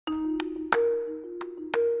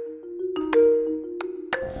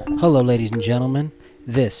Hello, ladies and gentlemen.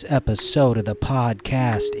 This episode of the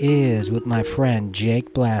podcast is with my friend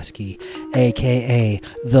Jake Blasky, aka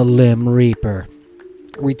the Limb Reaper.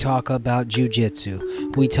 We talk about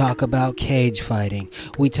jiu-jitsu. We talk about cage fighting.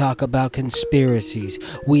 We talk about conspiracies.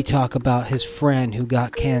 We talk about his friend who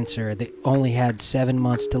got cancer that only had 7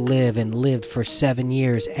 months to live and lived for 7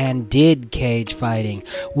 years and did cage fighting.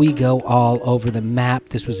 We go all over the map.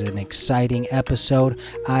 This was an exciting episode.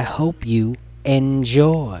 I hope you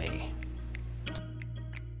enjoy.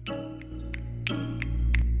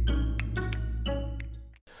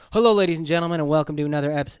 Hello, ladies and gentlemen, and welcome to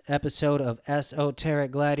another episode of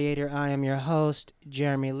Esoteric Gladiator. I am your host,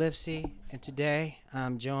 Jeremy Lifsey, and today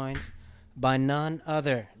I'm joined by none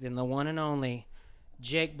other than the one and only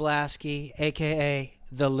Jake Blasky, a.k.a.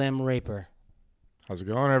 the Limb Reaper. How's it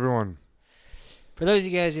going, everyone? For those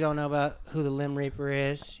of you guys who don't know about who the Limb Reaper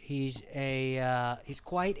is, he's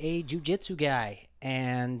quite a jiu-jitsu guy.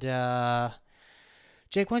 And,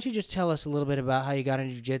 Jake, why don't you just tell us a little bit about how you got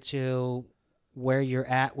into jiu-jitsu, where you're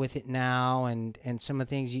at with it now, and some of the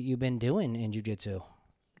things you've been doing in jiu-jitsu.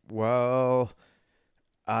 Well,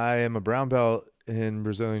 I am a brown belt in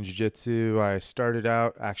Brazilian jiu-jitsu. I started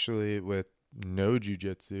out actually with no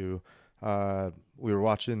jiu-jitsu. We were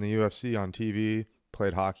watching the UFC on TV,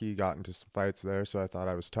 played hockey, got into some fights there, so I thought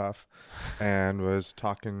I was tough and was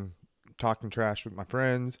talking trash with my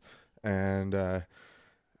friends, and I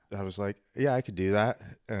was like, yeah, I could do that.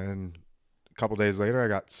 And a couple days later, I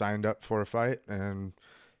got signed up for a fight, and,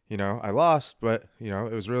 I lost, but,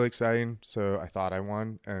 it was really exciting. So I thought I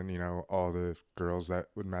won, and, all the girls that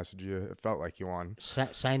would message you, it felt like you won.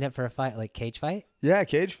 Signed up for a fight, like cage fight? Yeah,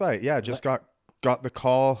 cage fight. Yeah, just got the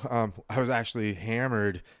call. I was actually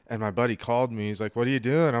hammered, and my buddy called me. He's like, what are you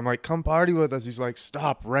doing? I'm like, come party with us. He's like,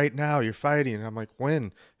 stop right now. You're fighting. And I'm like,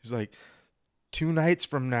 when? He's like, 2 nights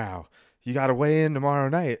from now. You got to weigh in tomorrow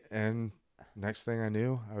night. And next thing I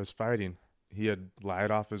knew, I was fighting. He had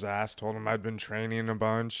lied off his ass, told him I'd been training a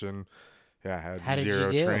bunch, and I had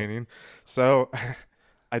zero training. So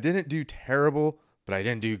I didn't do terrible, but I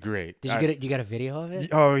didn't do great. You got a video of it?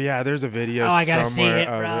 Oh yeah, there's a video. Oh, I gotta see it,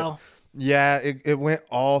 bro. Yeah, it went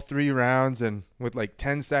all 3 rounds, and with like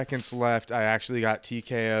 10 seconds left, I actually got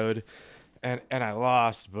TKO'd. And I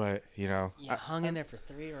lost, but, You hung in there for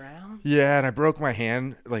 3 rounds? Yeah, and I broke my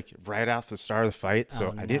hand, like, right off the start of the fight,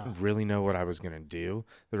 so I didn't really know what I was going to do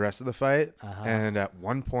the rest of the fight. And at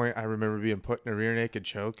one point, I remember being put in a rear naked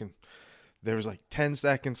choke, and there was, like, 10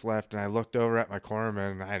 seconds left, and I looked over at my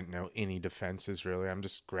cornerman, and I didn't know any defenses, really. I'm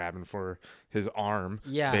just grabbing for his arm,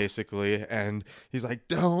 basically, and he's like,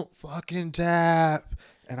 don't fucking tap.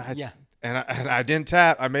 And I didn't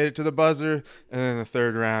tap. I made it to the buzzer. And then the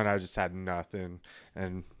 3rd round, I just had nothing.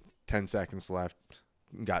 And 10 seconds left,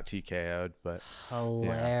 got TKO'd. But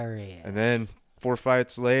hilarious. Yeah. And then 4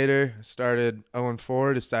 fights later, started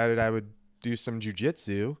 0-4, decided I would do some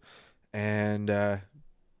jiu-jitsu. And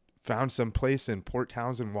found some place in Port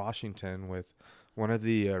Townsend, Washington with one of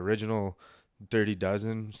the original Dirty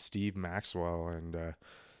Dozen, Steve Maxwell. And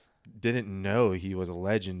didn't know he was a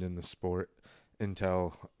legend in the sport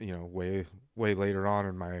until way later on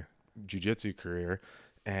in my jiu-jitsu career,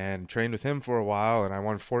 and trained with him for a while, and I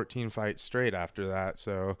won 14 fights straight after that.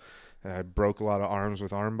 So I broke a lot of arms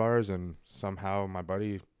with arm bars, and somehow my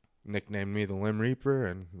buddy nicknamed me the Limb Reaper,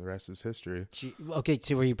 and the rest is history. Okay,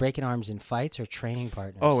 so were you breaking arms in fights or training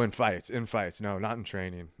partners? Oh, in fights. No, not in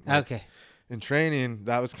training. Okay. In training,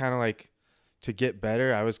 that was kind of like, to get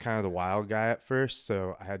better, I was kind of the wild guy at first,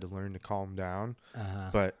 so I had to learn to calm down.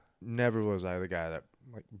 But never was I the guy that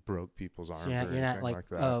broke people's arms. So you're not like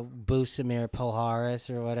Busamir Polharis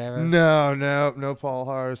or whatever. No Paul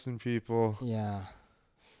Harrison people. Yeah,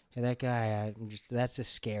 that guy. That's a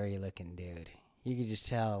scary looking dude. You could just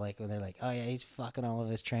tell, like, when they're like, oh yeah, he's fucking all of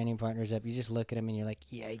his training partners up. You just look at him and you're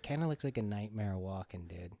like, yeah, he kind of looks like a nightmare walking,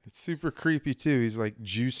 dude. It's super creepy too. He's like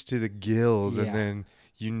juiced to the gills, and then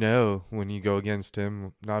when you go against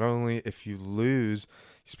him, not only if you lose,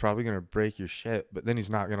 he's probably going to break your shit, but then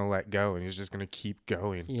he's not going to let go, and he's just going to keep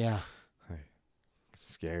going. Yeah.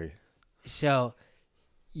 It's scary. So,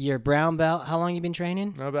 you're brown belt. How long you been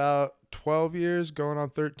training? About 12 years, going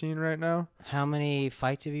on 13 right now. How many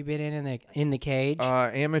fights have you been in the cage?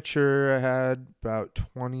 Amateur, I had about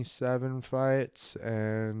 27 fights,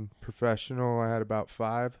 and professional, I had about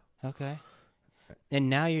 5. Okay. And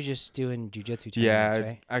now you're just doing jiu-jitsu tournaments,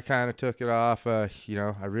 right? I kind of took it off. I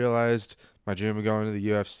realized my dream of going to the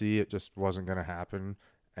UFC, it just wasn't going to happen,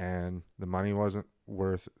 and the money wasn't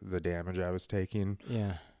worth the damage I was taking.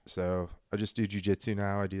 Yeah. So I just do jiu-jitsu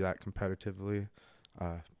now. I do that competitively.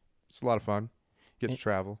 It's a lot of fun. Get to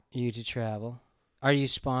travel. You to travel. Are you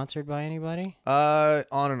sponsored by anybody? On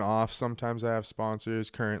and off. Sometimes I have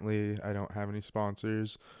sponsors. Currently, I don't have any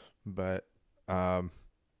sponsors, but I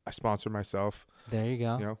sponsor myself. There you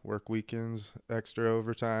go. You know, work weekends, extra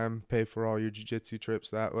overtime, pay for all your jiu-jitsu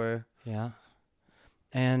trips that way. Yeah.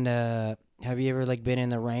 And have you ever like been in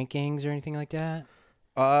the rankings or anything like that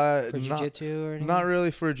for jiu-jitsu or anything? Not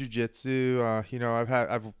really for jiu-jitsu. You know,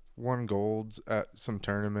 I've won golds at some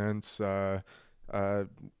tournaments.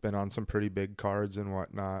 Been on some pretty big cards and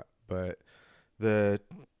whatnot, but the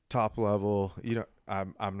top level, you know,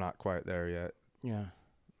 I'm not quite there yet. Yeah.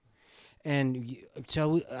 And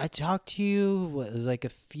so I talked to you, it was like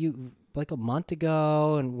a month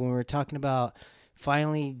ago, and when we were talking about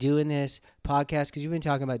finally doing this podcast, because you've been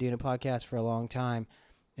talking about doing a podcast for a long time,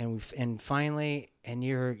 and finally, and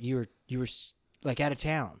you were like out of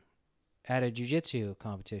town at a jiu-jitsu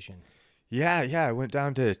competition. Yeah, I went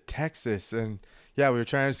down to Texas, and yeah, we were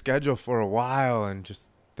trying to schedule for a while, and just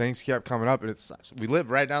things kept coming up, and we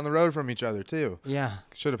live right down the road from each other too. Yeah,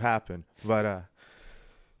 should have happened, but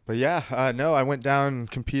yeah, no, I went down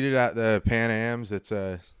and competed at the Pan Ams. It's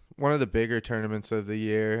one of the bigger tournaments of the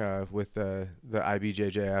year with the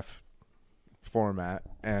IBJJF format,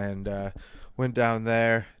 and went down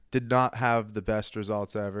there. Did not have the best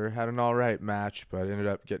results ever. Had an all right match, but ended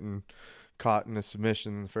up getting caught in a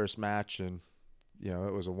submission in the first match, and you know,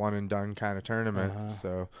 it was a one and done kind of tournament.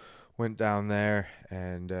 So went down there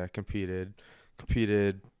and competed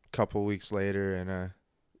a couple weeks later in a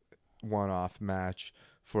one-off match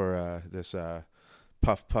for this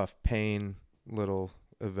Puff Puff Pain little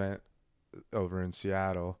event over in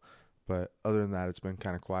Seattle. But other than that, it's been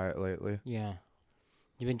kind of quiet lately. Yeah.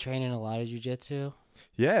 You've been training a lot of jiu-jitsu?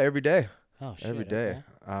 Yeah, every day. Oh, shit. Every day.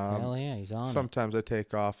 Okay. Hell yeah, he's on Sometimes I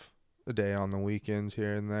take off a day on the weekends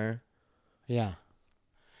here and there. Yeah.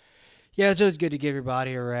 Yeah, it's always good to give your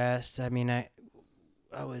body a rest. I mean, I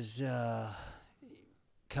was a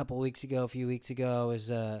few weeks ago,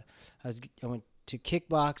 I went to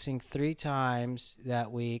kickboxing 3 times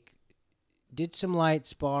that week. Did some light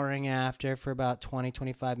sparring after for about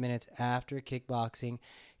 20-25 minutes after kickboxing.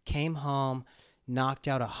 Came home, knocked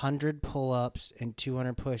out 100 pull-ups and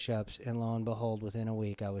 200 push-ups, and lo and behold, within a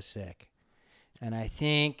week I was sick. And I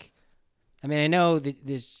know that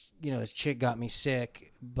this chick got me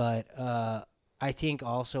sick, but I think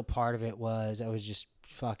also part of it was I was just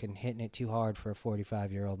fucking hitting it too hard for a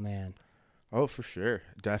 45-year-old man. Oh, for sure.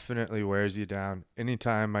 Definitely wears you down.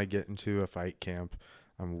 Anytime I get into a fight camp,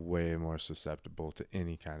 I'm way more susceptible to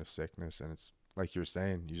any kind of sickness. And it's like you were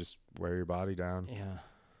saying, you just wear your body down.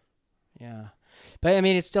 Yeah. But, I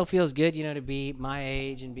mean, it still feels good, to be my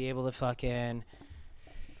age and be able to fucking,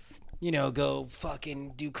 go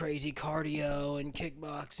fucking do crazy cardio and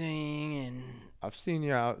kickboxing. And I've seen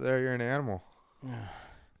you out there. You're an animal. I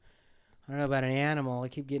don't know about an animal. I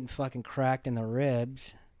keep getting fucking cracked in the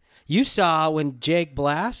ribs. You saw when Jake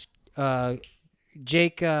Miguel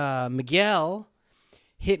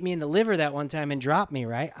hit me in the liver that one time and dropped me,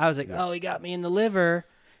 right? I was like, oh, he got me in the liver.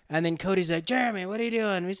 And then Cody's like, Jeremy, what are you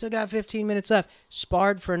doing? We still got 15 minutes left.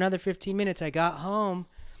 Sparred for another 15 minutes. I got home,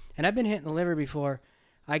 and I've been hitting the liver before.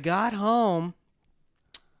 I got home,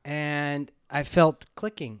 and I felt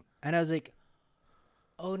clicking. And I was like,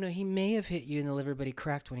 oh, no, he may have hit you in the liver, but he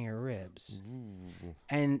cracked one of your ribs. Ooh.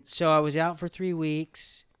 And so I was out for 3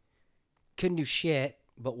 weeks. Couldn't do shit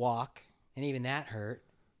but walk, and even that hurt.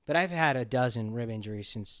 But I've had a dozen rib injuries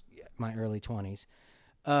since my early 20s.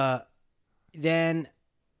 Then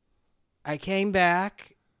I came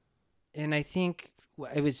back, and I think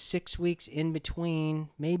it was 6 weeks in between,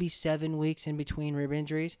 maybe 7 weeks in between rib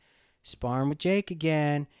injuries, sparring with Jake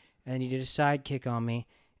again, and he did a side kick on me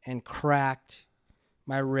and cracked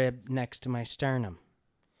my rib next to my sternum.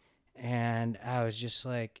 And I was just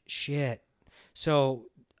like, shit. So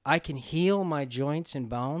I can heal my joints and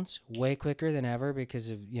bones way quicker than ever because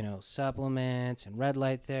of, supplements and red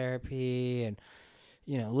light therapy and,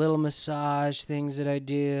 little massage things that I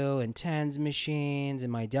do and TENS machines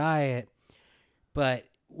and my diet. But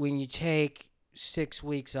when you take 6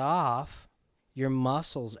 weeks off, your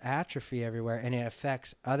muscles atrophy everywhere and it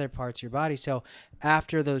affects other parts of your body. So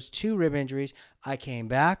after those 2 rib injuries, I came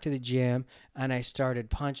back to the gym and I started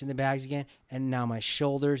punching the bags again. And now my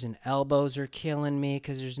shoulders and elbows are killing me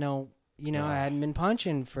because there's no, I hadn't been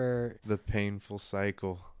punching for the painful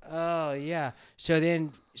cycle. Oh, yeah. So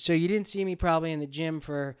you didn't see me probably in the gym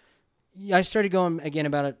I started going again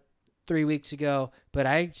about 3 weeks ago, but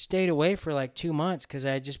I stayed away for like 2 months because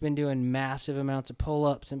I had just been doing massive amounts of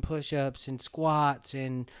pull-ups and push-ups and squats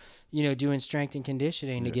and, doing strength and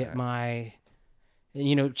conditioning to get my,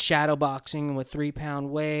 shadow boxing with 3-pound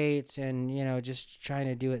weights and, just trying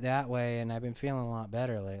to do it that way. And I've been feeling a lot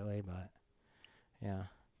better lately, but yeah.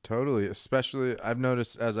 Totally. Especially, I've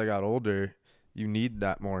noticed as I got older, you need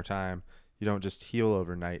that more time. You don't just heal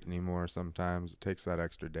overnight anymore. Sometimes it takes that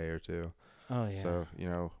extra day or two. Oh, yeah.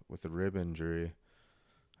 So, with the rib injury,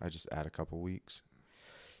 I just add a couple weeks,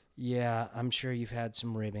 Yeah, I'm sure you've had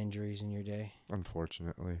some rib injuries in your day.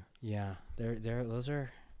 unfortunately. Yeah, those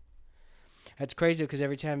are. That's crazy because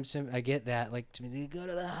every time I get that, like, to me, go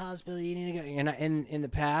to the hospital, you need to go. And in the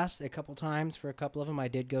past, a couple times, for a couple of them, I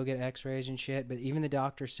did go get X-rays and shit. But even the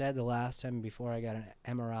doctor said the last time before I got an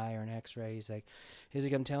MRI or an X-ray, he's like,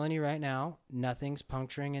 I'm telling you right now, nothing's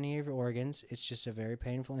puncturing any of your organs. It's just a very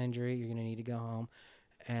painful injury. You're gonna need to go home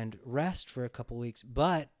and rest for a couple weeks.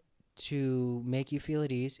 But to make you feel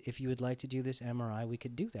at ease, if you would like to do this MRI, we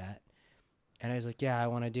could do that. And I was like, yeah, I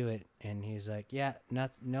want to do it. And he's like, yeah,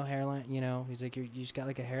 no hairline, He's like, you just got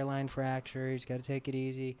like a hairline fracture. You just got to take it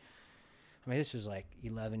easy. I mean, this was like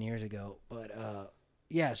 11 years ago. But,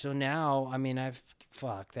 yeah, so now, I mean, I've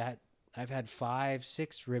had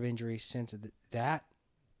 5-6 rib injuries since that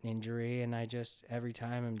injury. And every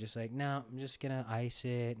time I'm just like, no, I'm just going to ice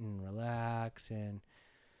it and relax. And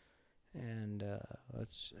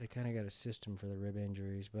I kind of got a system for the rib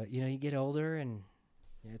injuries. But, you get older and...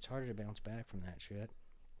 yeah, it's harder to bounce back from that shit.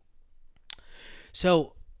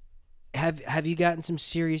 So, have you gotten some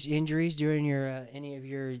serious injuries during your any of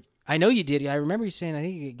your? I know you did. I remember you saying I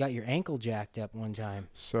think you got your ankle jacked up one time.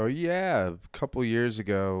 So, yeah, a couple years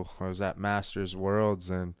ago, I was at Masters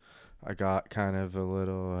Worlds, and I got kind of a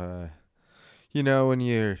little, when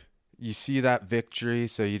you see that victory,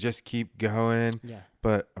 so you just keep going. Yeah.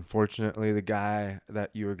 But unfortunately, the guy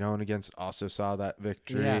that you were going against also saw that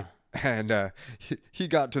victory. Yeah. And he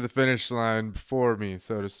got to the finish line before me,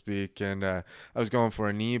 so to speak. And I was going for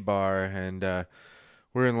a knee bar, and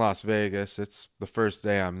we're in Las Vegas. It's the first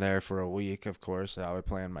day I'm there for a week, of course. I would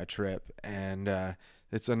plan my trip. And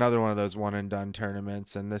it's another one of those one-and-done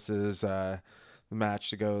tournaments. And this is the match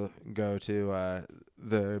to go to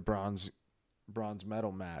the bronze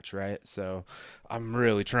medal match, right? So I'm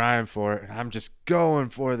really trying for it. I'm just going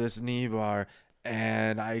for this knee bar.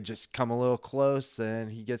 And I just come a little close,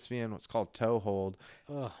 and he gets me in what's called toe hold.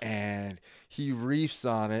 Ugh. And he reefs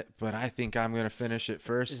on it, but I think I'm going to finish it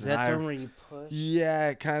first. Is that the one where you push?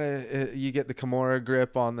 Yeah, kind of. You get the Kimura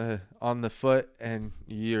grip on the foot, and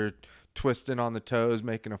you're twisting on the toes,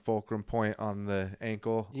 making a fulcrum point on the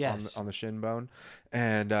ankle, yes, on the shin bone.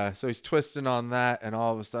 And so he's twisting on that, and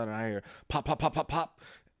all of a sudden I hear pop, pop, pop, pop, pop,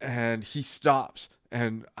 and he stops,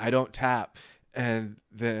 and I don't tap. And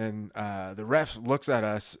then the ref looks at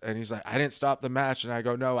us, and he's like, I didn't stop the match. And I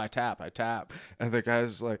go, no, I tap. And the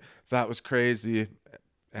guy's like, that was crazy.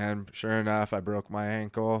 And sure enough, I broke my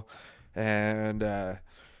ankle. And it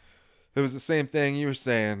was the same thing you were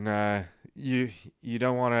saying. You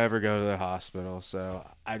don't want to ever go to the hospital. So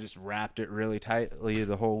I just wrapped it really tightly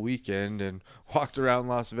the whole weekend and walked around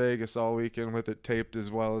Las Vegas all weekend with it taped as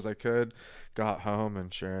well as I could. Got home,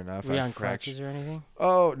 and sure enough, were you on crutches or anything?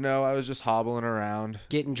 Oh, no, I was just hobbling around.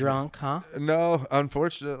 Getting drunk, huh? No,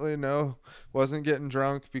 unfortunately, no. Wasn't getting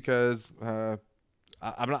drunk because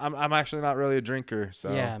I'm actually not really a drinker.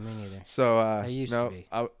 So yeah, me neither. So I used to be.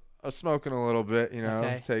 I was smoking a little bit,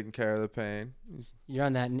 okay. Taking care of the pain. You're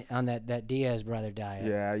on that Diaz brother diet.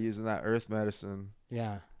 Yeah, using that earth medicine.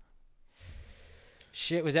 Yeah.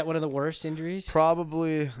 Shit, was that one of the worst injuries?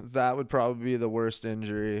 That would probably be the worst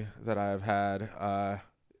injury that I've had.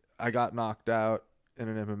 I got knocked out in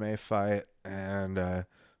an MMA fight, and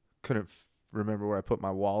couldn't remember where I put my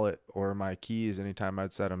wallet or my keys anytime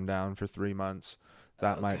I'd set them down for 3 months.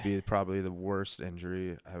 That might be probably the worst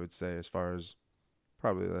injury, I would say, as far as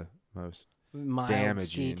probably the most mild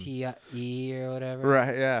damaging. CTE or whatever.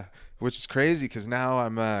 Right, yeah. Which is crazy because now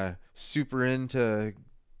I'm super into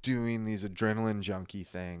doing these adrenaline junkie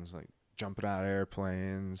things, like jumping out of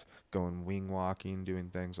airplanes, going wing walking, doing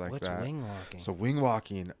things like that. What's wing walking? So wing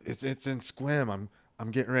walking, it's in Squim. I'm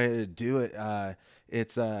getting ready to do it.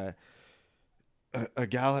 It's a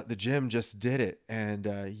gal at the gym just did it,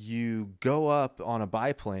 and you go up on a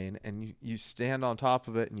biplane and you stand on top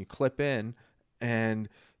of it and you clip in, and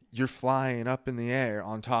you're flying up in the air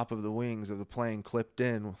on top of the wings of the plane, clipped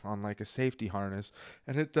in on like a safety harness,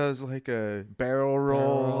 and it does like a barrel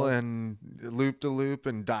roll and loop to loop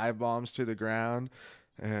and dive bombs to the ground.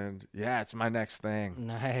 And yeah, it's my next thing.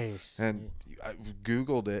 Nice. And I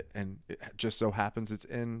Googled it, and it just so happens it's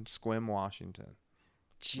in Squim, Washington.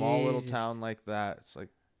 Jesus. Small little town like that. It's like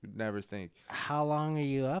you'd never think. How long are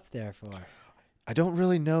you up there for? I don't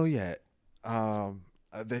really know yet.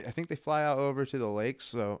 I think they fly out over to the lakes,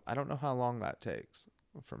 so I don't know how long that takes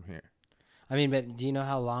from here. I mean, but do you know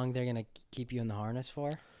how long they're gonna keep you in the harness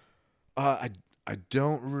for? I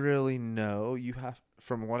don't really know. You have,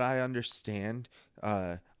 from what I understand,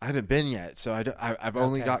 I haven't been yet, so I've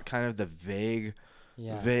only Okay. got kind of the vague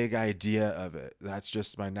Yeah. idea of it. That's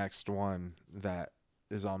just my next one that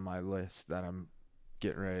is on my list that I'm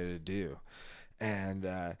getting ready to do.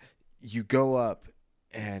 And you go up,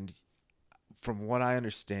 and from what I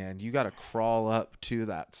understand, you got to crawl up to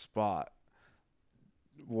that spot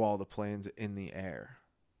while the plane's in the air.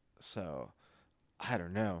 So I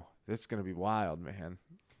don't know. It's gonna be wild, man.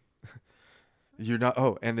 You're not.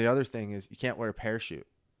 Oh, and the other thing is you can't wear a parachute.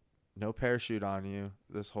 No parachute on you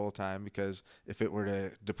this whole time, because if it were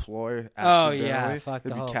to deploy Oh, yeah, accidentally, fuck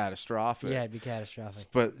it'd the be whole- catastrophic. Yeah, it'd be catastrophic.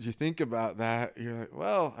 But you think about that, you're like,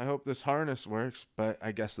 well, I hope this harness works. But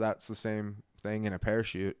I guess that's the same thing in a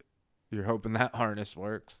parachute. You're hoping that harness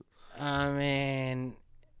works. I mean,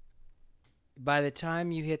 by the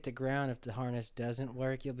time you hit the ground, if the harness doesn't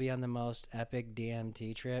work, you'll be on the most epic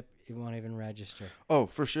DMT trip. You won't even register. Oh,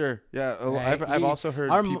 for sure. Yeah, Right. I've also heard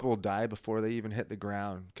our people die before they even hit the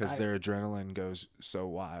ground because I- their adrenaline goes so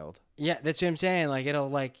wild. Yeah, that's what I'm saying. Like, it'll,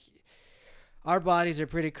 like, our bodies are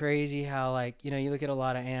pretty crazy how, like, you know, you look at a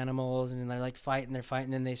lot of animals and they're, like, fighting,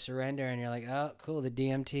 then they surrender, and you're like, oh, cool, the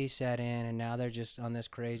DMT set in, and now they're just on this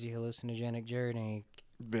crazy hallucinogenic journey,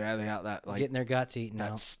 Yeah, they got that, like, getting their guts eaten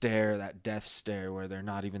that out. stare, that death stare, where they're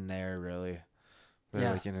not even there really. They're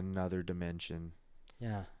Yeah. like in another dimension.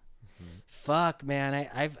 Yeah. Fuck, man.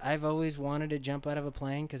 I've always wanted to jump out of a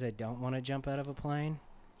plane because I don't want to jump out of a plane.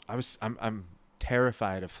 I'm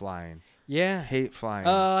terrified of flying. Yeah. Hate flying.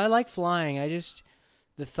 I like flying. I just,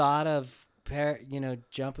 the thought of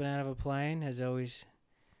jumping out of a plane has always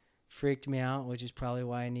freaked me out, which is probably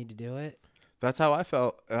why I need to do it. That's how I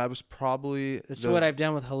felt. I was probably That's what I've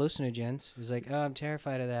done with hallucinogens. It's like, oh, I'm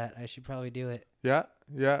terrified of that. I should probably do it. Yeah.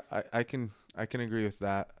 I can agree with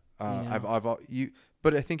that. You know?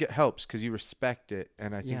 But I think it helps because you respect it,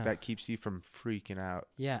 and I think Yeah. that keeps you from freaking out.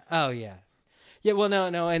 Yeah. Oh, yeah. Yeah. Well,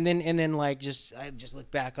 no, and then like I just look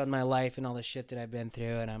back on my life and all the shit that I've been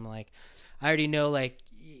through, and I'm like, I already know, like,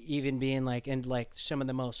 even being like in like some of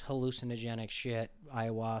the most hallucinogenic shit,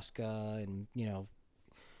 ayahuasca, and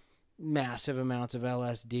massive amounts of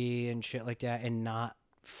LSD and shit like that, and not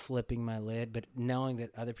flipping my lid, but knowing that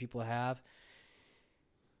other people have.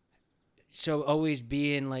 So always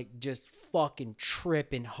being like just fucking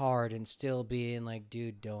tripping hard and still being like,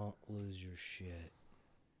 dude, don't lose your shit.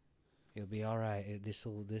 You'll be all right.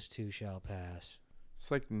 This too shall pass.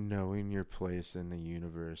 It's like knowing your place in the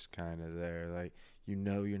universe, kind of there. Like, you're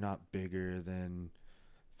not bigger than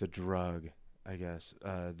the drug, I guess.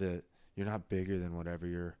 You're not bigger than whatever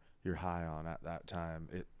you're high on at that time.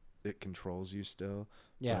 It controls you still.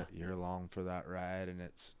 Yeah. But you're along for that ride, and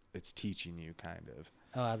it's teaching you, kind of.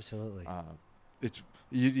 Oh, absolutely. It's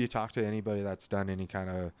you talk to anybody that's done any kind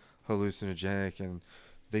of hallucinogenic, and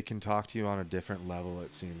they can talk to you on a different level,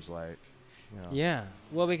 it seems like. Yeah.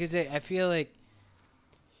 Well, because I feel like,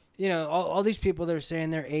 all these people that are saying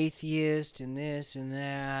they're atheist and this and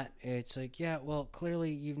that, it's like, yeah, well,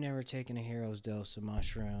 clearly you've never taken a hero's dose of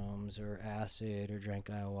mushrooms or acid or drank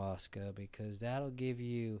ayahuasca, because that'll give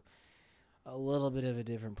you a little bit of a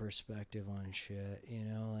different perspective on shit.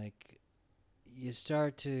 Like, you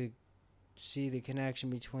start to see the connection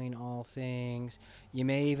between all things. You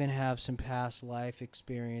may even have some past life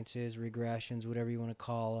experiences, regressions, whatever you want to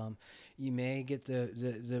call them. You may get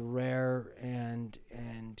the rare and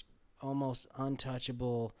almost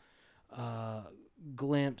untouchable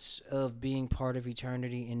glimpse of being part of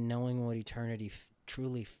eternity and knowing what eternity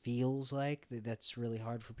truly feels like. That's really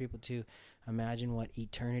hard for people to imagine what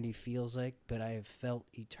eternity feels like, but I have felt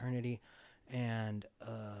eternity. And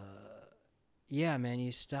yeah, man,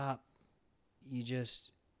 you stop.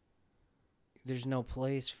 There's no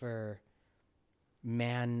place for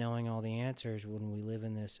man knowing all the answers when we live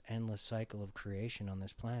in this endless cycle of creation on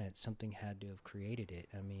this planet. Something had to have created it.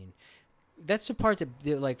 I mean, that's the part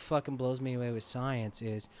that like fucking blows me away with science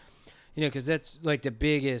is, because that's like the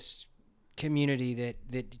biggest community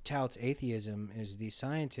that touts atheism is these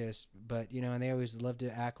scientists, but and they always love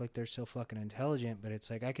to act like they're so fucking intelligent, but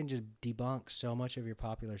it's like, I can just debunk so much of your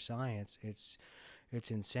popular science. It's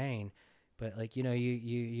insane. But like,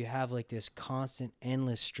 you have like this constant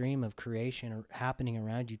endless stream of creation happening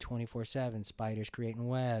around you 24/7. Spiders creating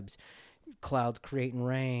webs, clouds creating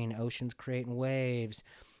rain, oceans creating waves,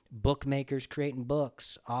 bookmakers creating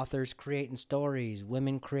books, authors creating stories,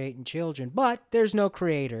 women creating children. But there's no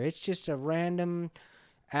creator. It's just a random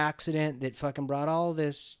accident that fucking brought all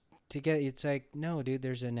this to get, it's like, no, dude,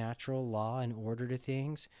 there's a natural law and order to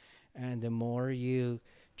things. And the more you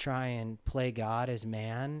try and play God as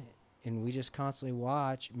man, and we just constantly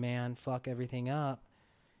watch man fuck everything up.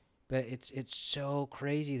 But it's so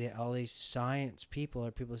crazy that all these science people,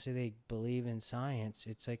 or people say they believe in science,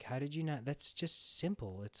 it's like, how did you not? That's just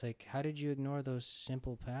simple. It's like, how did you ignore those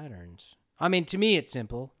simple patterns? I mean, to me, it's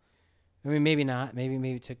simple. I mean, maybe not. Maybe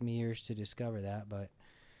it took me years to discover that, but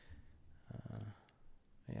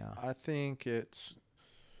yeah. I think it's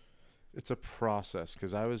a process,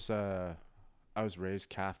 because I was raised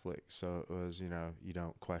Catholic, so it was, you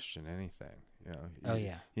don't question anything. Oh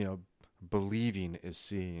yeah. Believing is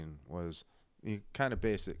seeing was kind of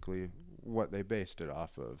basically what they based it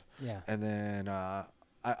off of. Yeah. And then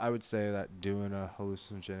I would say that doing a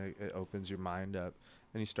hallucinogenic, it opens your mind up,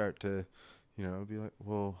 and you start to, be like,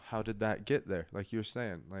 well, how did that get there? Like you were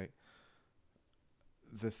saying, like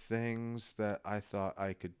the things that I thought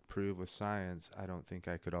I could prove with science, I don't think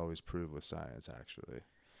I could always prove with science, actually.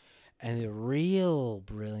 And the real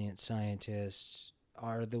brilliant scientists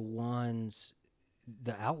are the ones,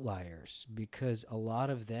 the outliers, because a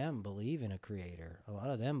lot of them believe in a creator. A lot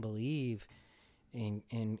of them believe in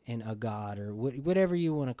a god, or whatever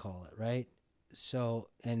you want to call it, right? So,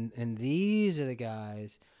 and these are the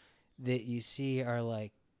guys that you see are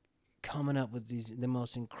like coming up with the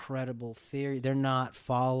most incredible theory. They're not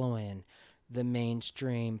following the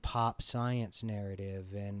mainstream pop science narrative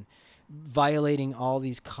and violating all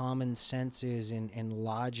these common senses and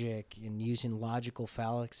logic, and using logical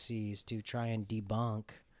fallacies to try and debunk,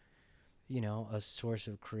 a source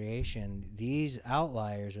of creation. These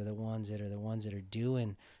outliers are the ones that are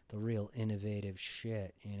doing the real innovative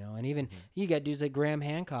shit, And even you got dudes like Graham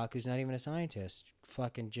Hancock, who's not even a scientist,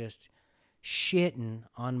 fucking just shitting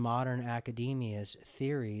on modern academia's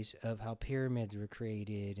theories of how pyramids were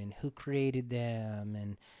created and who created them,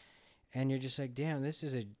 and you're just like, damn, this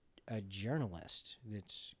is a journalist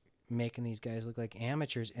that's making these guys look like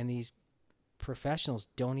amateurs, and these professionals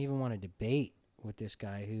don't even want to debate with this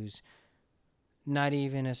guy who's not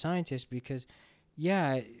even a scientist, because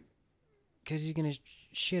he's gonna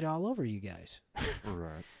shit all over you guys.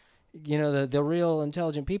 Right. The real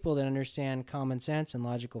intelligent people that understand common sense and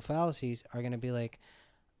logical fallacies are going to be like,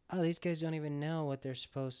 oh, these guys don't even know what they're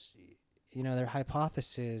supposed, their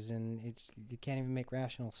hypothesis, and you can't even make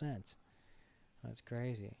rational sense. That's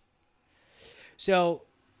crazy. So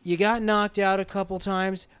you got knocked out a couple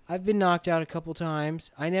times. I've been knocked out a couple times.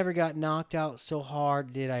 I never got knocked out so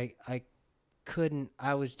hard that I couldn't.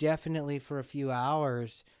 I was definitely, for a few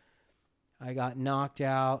hours, I got knocked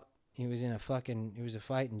out. It was a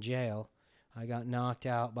fight in jail. I got knocked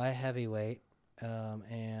out by a heavyweight,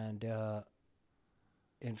 and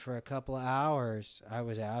for a couple of hours, I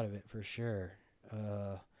was out of it for sure.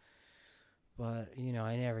 But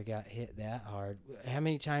I never got hit that hard. How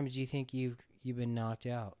many times do you think you've been knocked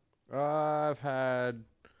out? I've had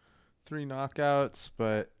 3 knockouts,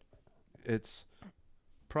 but it's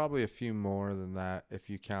probably a few more than that if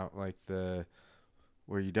you count like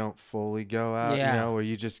where you don't fully go out, where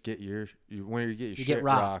you just get your shit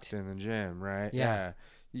rocked in the gym, right? Yeah.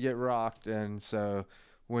 You get rocked, and so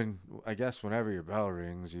whenever your bell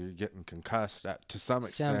rings, you're getting concussed to some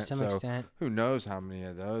extent. Some extent. Who knows how many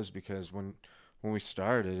of those? Because when we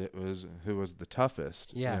started, it was who was the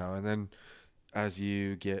toughest, and then as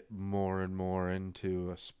you get more and more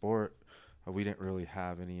into a sport, we didn't really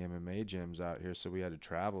have any MMA gyms out here, so we had to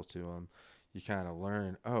travel to them. You kind of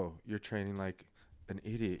learn, oh, you're training like an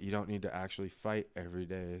idiot. You don't need to actually fight every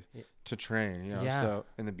day to train, So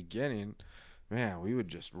in the beginning, man, we would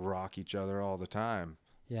just rock each other all the time.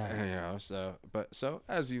 Yeah. So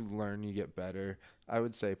as you learn, you get better. I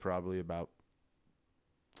would say probably about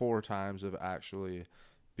 4 times of actually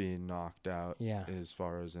being knocked out as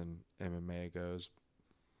far as in MMA goes.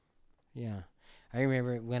 Yeah. I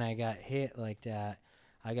remember when I got hit like that,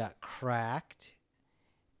 I got cracked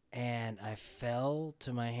and I fell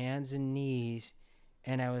to my hands and knees,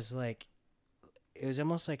 and I was like, it was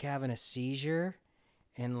almost like having a seizure,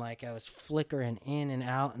 and like I was flickering in and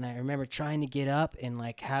out, and I remember trying to get up and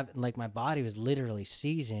like my body was literally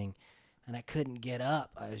seizing, and I couldn't get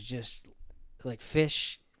up. I was just like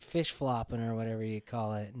fish flopping, or whatever you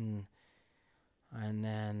call it, and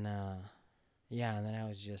then and then I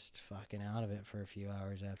was just fucking out of it for a few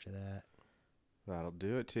hours after that. That'll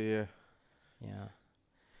do it to you.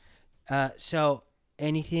 Yeah. So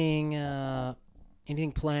anything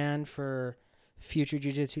planned for future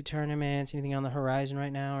jiu-jitsu tournaments? Anything on the horizon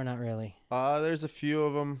right now, or not really? There's a few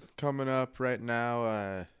of them coming up right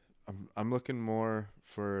now. I'm looking more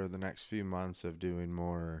for the next few months of doing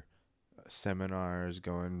more seminars,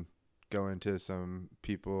 going going to some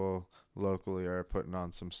people locally are putting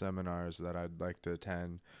on some seminars that I'd like to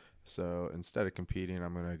attend. So instead of competing,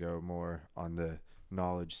 I'm going to go more on the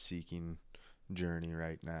knowledge seeking journey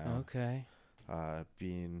right now. Okay.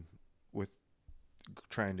 Being with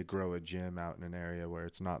trying to grow a gym out in an area where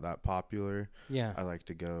it's not that popular. Yeah. I like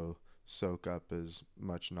to go soak up as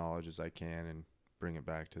much knowledge as I can and bring it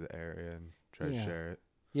back to the area and try to share it.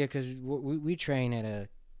 Yeah, because we train at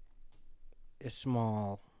a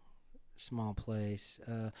small place.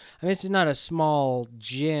 I mean, it's not a small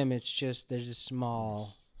gym. It's just there's a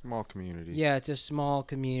small community. Yeah, it's a small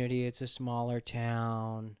community. It's a smaller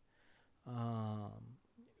town.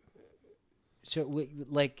 So,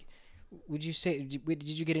 would you say did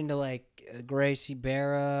you get into like Gracie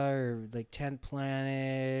Barra or like 10th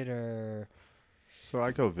Planet or? So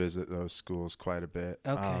I go visit those schools quite a bit.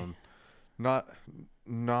 Okay.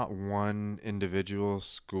 Not one individual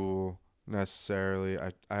school necessarily.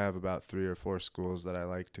 I have about 3 or 4 schools that I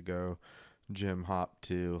like to go gym hop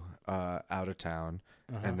to out of town,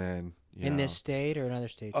 and then in this state or in other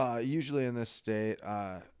states. Usually in this state.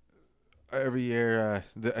 Every year,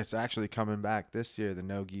 it's actually coming back this year. The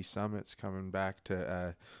No-Gi Summit's coming back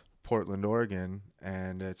to Portland, Oregon,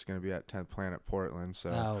 and it's going to be at 10th Planet Portland.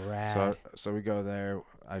 So, rad. So we go there.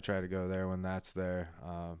 I try to go there when that's there.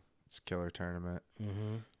 It's a killer tournament.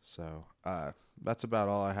 Mm-hmm. So that's about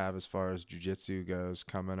all I have as far as jiu-jitsu goes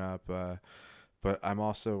coming up. But I'm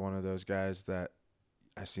also one of those guys that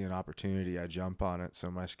I see an opportunity, I jump on it, so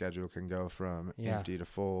my schedule can go from empty to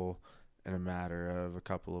full in a matter of a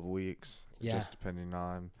couple of weeks, just depending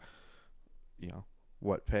on,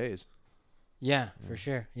 what pays. Yeah, for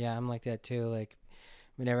sure. Yeah, I'm like that too. Like,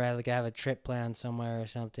 whenever I have a trip planned somewhere or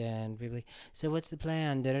something, people like, so what's the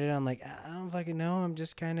plan? I'm like, I don't fucking know. I'm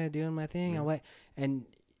just kind of doing my thing. Yeah. I'll wait. And,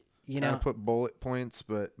 I put bullet points,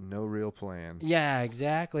 but no real plan. Yeah,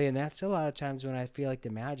 exactly. And that's a lot of times when I feel like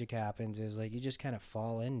the magic happens is like you just kind of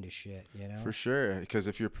fall into shit, For sure. Because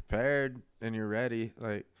if you're prepared and you're ready,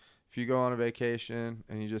 like, if you go on a vacation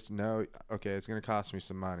and you just know, okay, it's going to cost me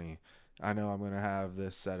some money. I know I'm going to have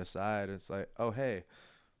this set aside. It's like, oh, hey,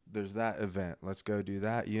 there's that event. Let's go do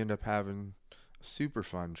that. You end up having a super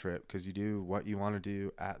fun trip because you do what you want to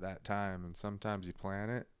do at that time. And sometimes you plan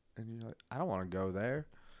it and you're like, I don't want to go there.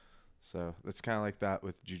 So it's kind of like that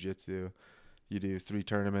with jiu-jitsu. You do 3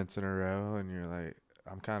 tournaments in a row and you're like,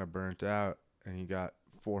 I'm kind of burnt out. And you got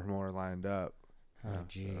 4 more lined up. Oh,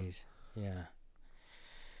 jeez. So. Yeah.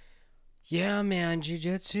 Yeah, man,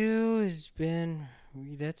 jiu-jitsu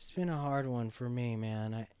that's been a hard one for me,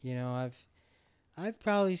 man. I've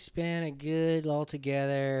probably spent a good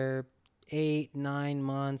altogether 8-9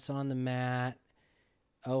 months on the mat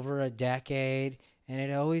over a decade, and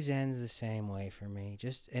it always ends the same way for me.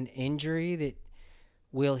 Just an injury that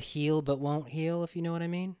will heal but won't heal, if you know what I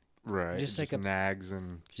mean. Right. Just like nags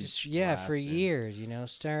and keeps for years,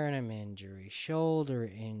 sternum injury, shoulder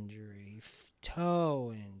injury,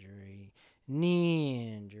 toe injury,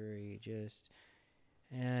 knee injury,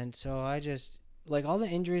 and so I just like all the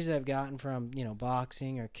injuries that I've gotten from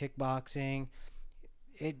boxing or kickboxing,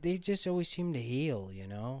 they just always seem to heal,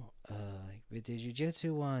 with the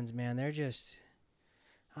jiu-jitsu ones, man, they're just,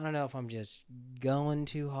 I don't know if I'm just going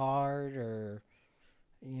too hard or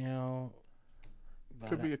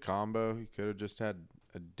could be a combo. You could have just had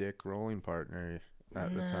a dick rolling partner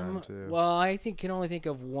at the time too. Well, I can only think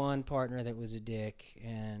of one partner that was a dick,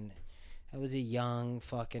 and I was a young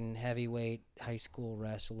fucking heavyweight high school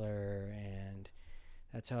wrestler, and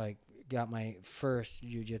that's how I got my first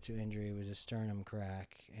jiu-jitsu injury. It was a sternum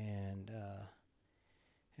crack, and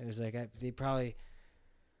it was like they probably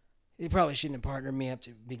shouldn't have partnered me up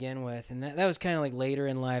to begin with, and that was kind of like later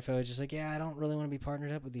in life. I was just like, yeah, I don't really want to be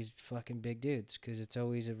partnered up with these fucking big dudes because it's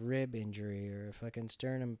always a rib injury or a fucking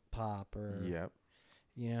sternum pop or yep.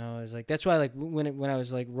 It was like that's why like when I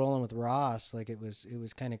was like rolling with Ross, like it was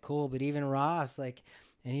kind of cool. But even Ross, like,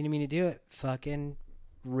 and he didn't mean to do it. Fucking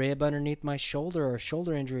rib underneath my shoulder or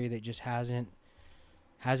shoulder injury that just hasn't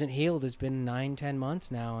healed. It's been 9-10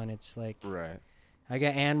 months now, and it's like right. I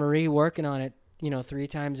got Anne Marie working on it, 3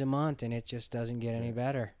 times a month, and it just doesn't get any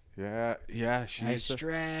better. Yeah. I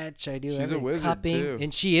stretch. I do. She's a wizard cupping, too,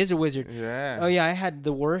 and she is a wizard. Yeah. Oh yeah, I had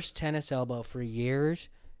the worst tennis elbow for years.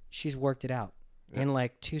 She's worked it out. In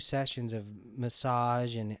like 2 sessions of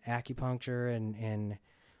massage and acupuncture and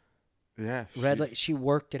red light, she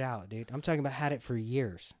worked it out, dude. I'm talking about had it for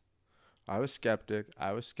years. I was skeptic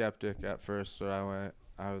at first when I went.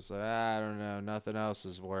 I was like, I don't know, nothing else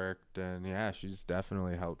has worked, and yeah, she's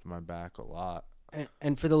definitely helped my back a lot.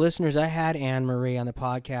 And for the listeners, I had Anne Marie on the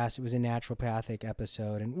podcast. It was a naturopathic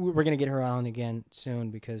episode, and we're gonna get her on again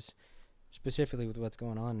soon because specifically with what's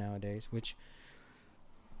going on nowadays, which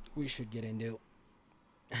we should get into.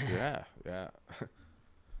 Yeah.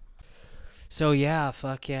 So yeah,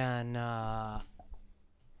 fucking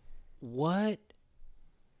what?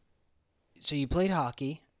 So you played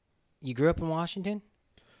hockey. You grew up in Washington?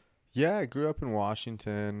 Yeah, I grew up in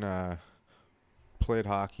Washington. Played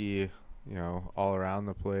hockey, all around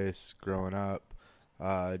the place growing up.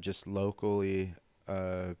 Just locally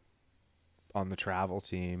on the travel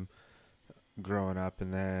team growing up.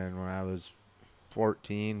 And then when I was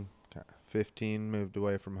 14, 15, moved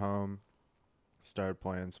away from home, started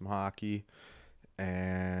playing some hockey.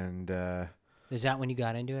 And is that when you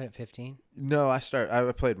got into it at 15? no, I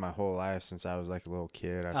played my whole life since I was like a little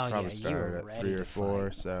kid. I probably started at 3 or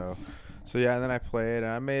 4. Fight. So yeah, and then I played, and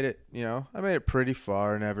I made it pretty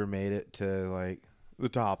far. Never made it to like the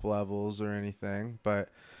top levels or anything, but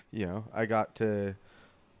I got to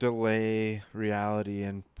delay reality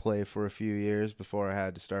and play for a few years before I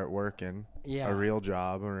had to start working a real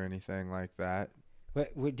job or anything like that.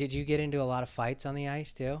 What, did you get into a lot of fights on the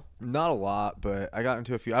ice too? Not a lot, but I got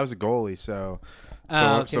into a few. I was a goalie, so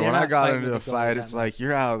okay. when I got into a fight, it's like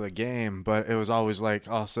you're out of the game. But it was always like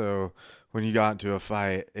also when you got into a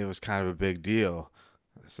fight, it was kind of a big deal.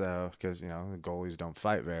 So because the goalies don't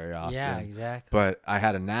fight very often. Yeah, exactly. But I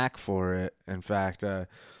had a knack for it. In fact,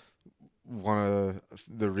 one of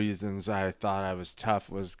the reasons I thought I was tough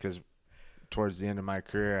was because towards the end of my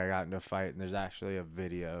career, I got into a fight, and there's actually a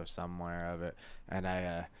video somewhere of it, and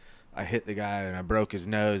I hit the guy, and I broke his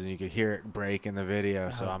nose, and you could hear it break in the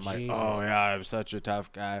video. So I'm like, oh yeah, I'm such a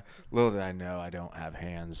tough guy. Little did I know I don't have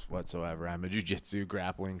hands whatsoever. I'm a jiu-jitsu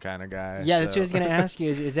grappling kind of guy. Yeah, that's what I was gonna ask you.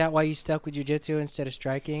 Is that why you stuck with jiu-jitsu instead of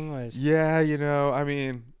striking? Yeah, I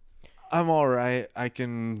mean, I'm all right. I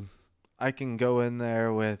can go in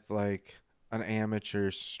there with like an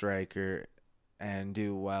amateur striker and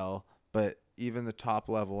do well, but even the top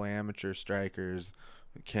level amateur strikers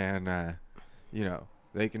can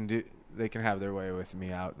they can have their way with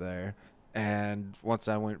me out there. And once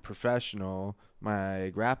I went professional, my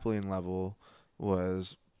grappling level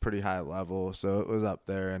was pretty high level, so it was up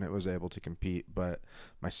there and it was able to compete, but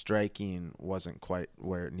my striking wasn't quite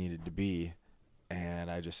where it needed to be,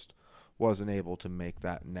 and I just wasn't able to make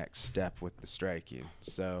that next step with the striking.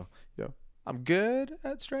 So I'm good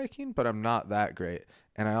at striking, but I'm not that great.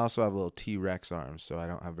 And I also have little T-Rex arms, so I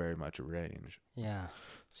don't have very much range. Yeah.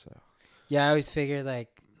 So. Yeah, I always figured like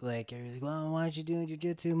everyone's like, well, why aren't you doing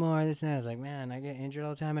jiu-jitsu more? This and that. I was like, man, I get injured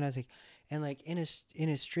all the time, and I was like, and like in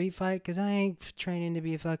a street fight, because I ain't training to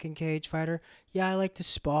be a fucking cage fighter. Yeah, I like to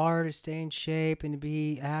spar to stay in shape and to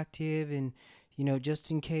be active, and just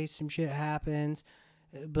in case some shit happens.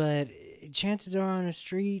 But chances are on a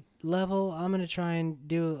street level, I'm going to try and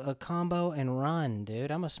do a combo and run,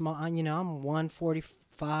 dude. I'm I'm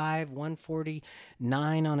 145,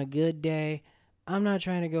 149 on a good day. I'm not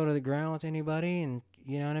trying to go to the ground with anybody, and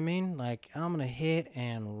you know what I mean? Like, I'm going to hit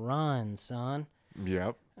and run, son.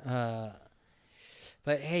 Yep.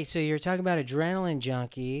 But hey, so you're talking about adrenaline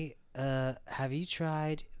junkie. Have you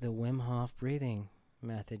tried the Wim Hof breathing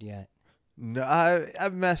method yet? No,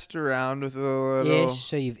 I've messed around with it a little.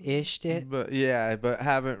 So you've ished it? But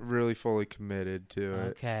haven't really fully committed to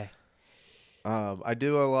it. Okay. I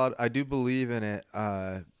do believe in it.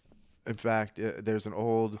 In fact, there's an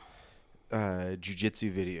old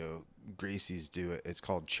jiu-jitsu video. Gracie's do it. It's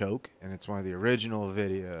called Choke, and it's one of the original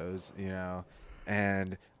videos,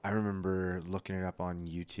 and I remember looking it up on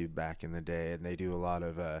YouTube back in the day, and they do a lot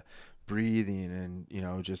of breathing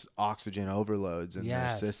and just oxygen overloads in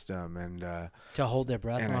their system, and to hold their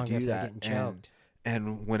breath longer if they're getting choked.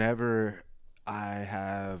 And whenever I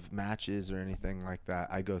have matches or anything like that,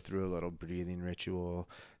 I go through a little breathing ritual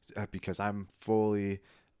because I'm fully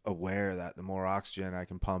aware that the more oxygen I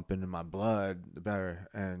can pump into my blood, the better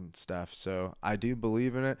and stuff. So I do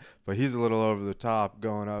believe in it, but he's a little over the top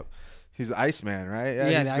going up. He's the Iceman, right?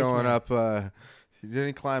 Yeah, he's going up. Didn't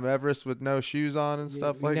he climb Everest with no shoes on and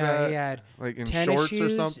stuff like that? He had like in shorts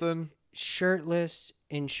shoes, or something. Shirtless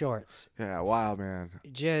in shorts. Yeah, wild, man.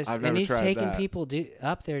 And he's taking people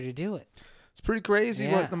up there to do it. It's pretty crazy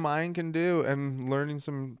what the mind can do, and learning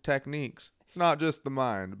some techniques. It's not just the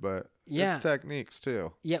mind, but it's techniques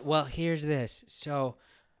too. Yeah. Well, here's this. So,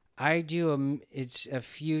 I do it's a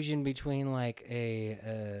fusion between like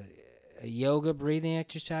a yoga breathing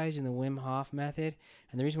exercise and the Wim Hof method.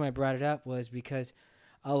 And the reason why I brought it up was because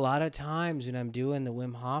a lot of times when I'm doing the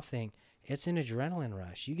Wim Hof thing, it's an adrenaline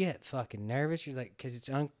rush. You get fucking nervous. You're like, because it's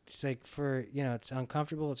like it's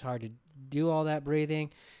uncomfortable. It's hard to do all that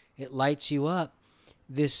breathing. It lights you up.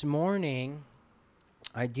 This morning,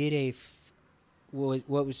 I did what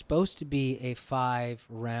was supposed to be a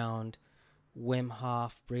 5-round Wim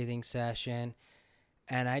Hof breathing session,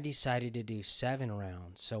 and I decided to do 7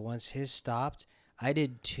 rounds. So once his stopped, I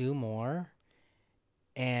did 2 more,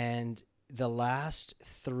 and the last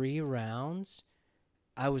 3 rounds,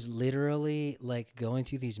 I was literally like going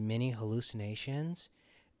through these mini hallucinations,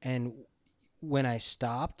 and when I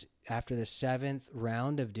stopped after the 7th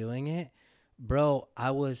round of doing it, bro,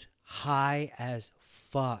 I was high as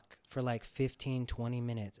fuck for like 15, 20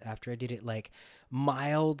 minutes after I did it. Like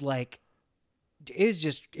mild, like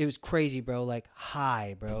it was crazy, bro. Like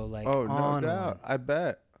high, bro. Like Oh, no on doubt. one. I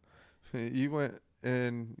bet you went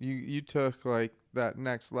and you took like that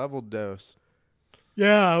next level dose.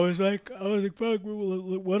 Yeah, I was like, fuck,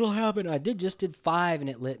 what'll happen? I did 5 and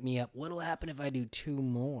it lit me up. What'll happen if I do 2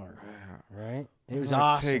 more? Right? It was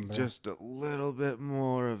awesome, Take bro. just a little bit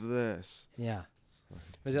more of this. Yeah.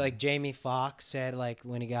 Was it like Jamie Foxx said, like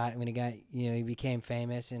when he got he became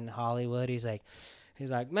famous in Hollywood? He's like,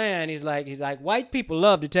 man, he's like, white people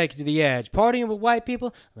love to take it to the edge. Partying with white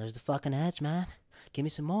people, there's the fucking edge, man. Give me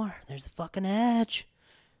some more. There's the fucking edge.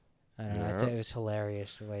 I don't know. I thought it was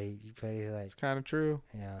hilarious the way you put it. Like, it's kind of true.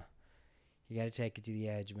 Yeah, you got to take it to the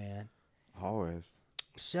edge, man. Always.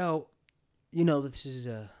 So, this is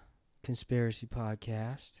a conspiracy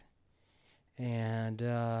podcast, and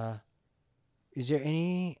is there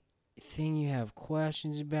anything you have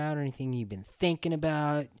questions about, or anything you've been thinking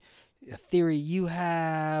about, a theory you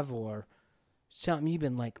have, or something you've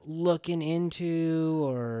been like looking into,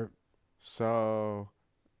 or? So,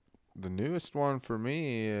 the newest one for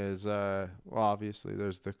me is, obviously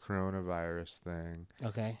there's the coronavirus thing.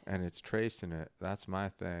 Okay. And it's tracing it. That's my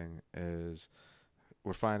thing, is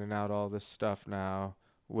we're finding out all this stuff now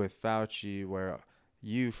with Fauci, where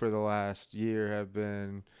you for the last year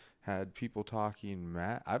had people talking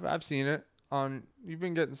mad. I've seen it on. You've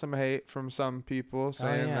been getting some hate from some people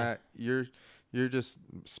saying that you're just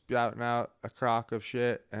spouting out a crock of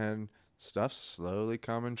shit, and stuff's slowly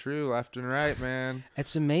coming true left and right, man.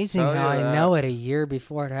 It's amazing how I know it a year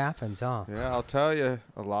before it happens, huh? Yeah, I'll tell you,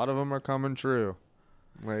 a lot of them are coming true.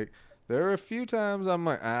 Like, there are a few times I'm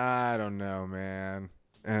like, I don't know, man.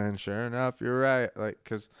 And sure enough, you're right. Like,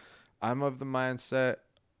 because I'm of the mindset,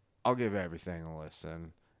 I'll give everything a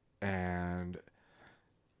listen. And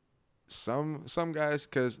some guys,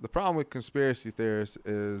 because the problem with conspiracy theorists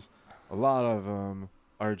is a lot of them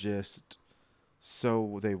are just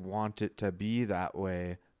so they want it to be that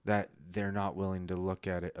way that they're not willing to look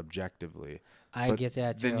at it objectively. I get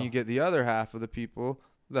that too. Then you get the other half of the people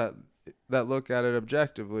that look at it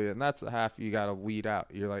objectively, and that's the half you got to weed out.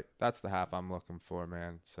 You're like, that's the half I'm looking for,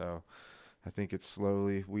 man. So I think it's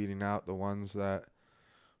slowly weeding out the ones that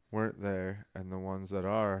weren't there and the ones that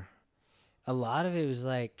are. A lot of it was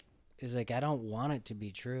like, I don't want it to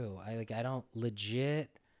be true. I don't legit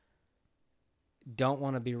don't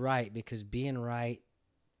want to be right, because being right,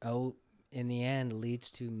 in the end leads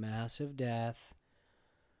to massive death,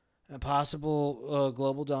 a possible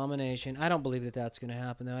global domination. I don't believe that that's going to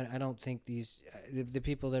happen, though. I don't think the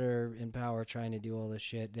people that are in power trying to do all this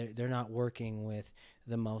shit, they're not working with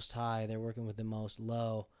the Most High. They're working with the Most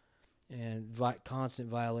Low, and constant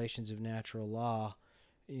violations of natural law,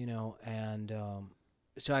 and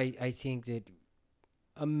so I think that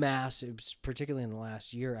a massive, particularly in the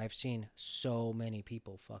last year, I've seen so many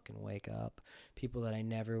people fucking wake up. People that I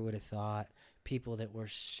never would have thought. People that were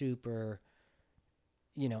super,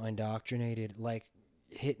 indoctrinated, like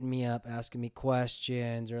hitting me up, asking me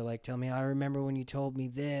questions, or like telling me, I remember when you told me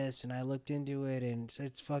this, and I looked into it, and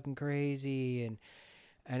it's fucking crazy. And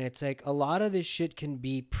it's like a lot of this shit can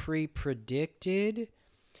be pre-predicted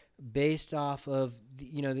based off of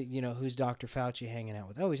who's Dr. Fauci hanging out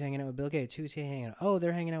with. Oh, he's hanging out with Bill Gates. Who's he hanging out? Oh,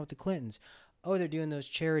 they're hanging out with the Clintons. Oh, they're doing those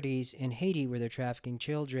charities in Haiti where they're trafficking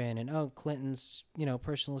children. And oh, Clinton's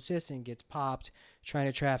personal assistant gets popped trying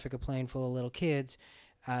to traffic a plane full of little kids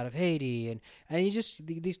out of Haiti. And you just,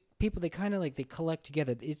 these people, they kind of like, they collect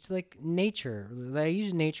together. It's like nature. I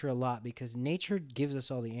use nature a lot because nature gives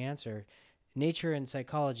us all the answer. Nature and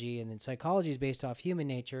psychology, and then psychology is based off human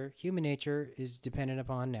nature. Human nature is dependent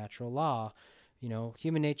upon natural law.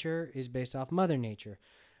 Human nature is based off Mother Nature.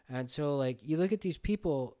 And so, like, you look at these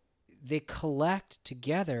people, they collect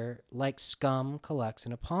together like scum collects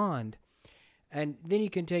in a pond. And then you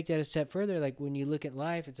can take that a step further. Like, when you look at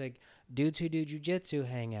life, it's like dudes who do jujitsu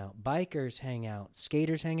hang out, bikers hang out,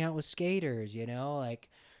 skaters hang out with skaters, like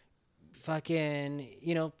fucking,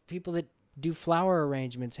 people that do flower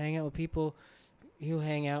arrangements hang out with people who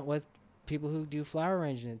hang out with people who do flower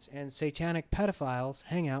arrangements, and satanic pedophiles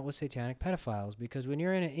hang out with satanic pedophiles, because when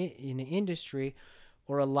you're in an industry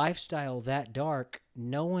or a lifestyle that dark,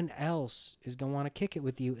 no one else is going to want to kick it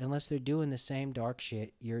with you unless they're doing the same dark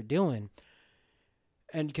shit you're doing.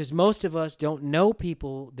 And because most of us don't know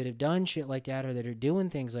people that have done shit like that or that are doing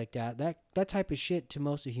things like that, that type of shit to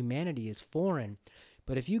most of humanity is foreign.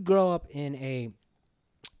 But if you grow up in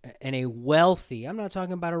a wealthy, I'm not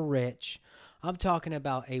talking about a rich, I'm talking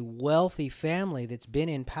about a wealthy family that's been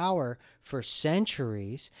in power for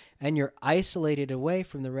centuries, and you're isolated away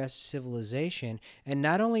from the rest of civilization. And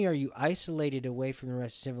not only are you isolated away from the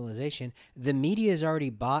rest of civilization, the media is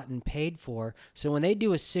already bought and paid for. So when they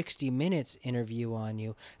do a 60 Minutes interview on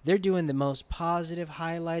you, they're doing the most positive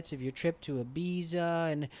highlights of your trip to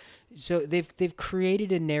Ibiza. And so they've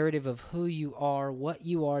created a narrative of who you are, what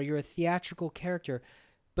you are. You're a theatrical character.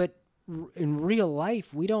 But in real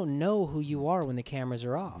life, we don't know who you are when the cameras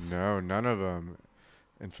are off. No, none of them.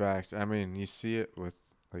 In fact, I mean, you see it with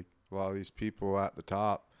like a lot of these people at the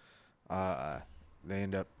top. They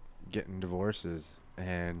end up getting divorces,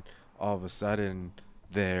 and all of a sudden,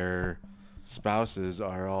 their spouses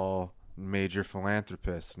are all major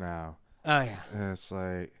philanthropists now. Oh, yeah. And it's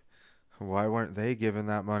like, why weren't they giving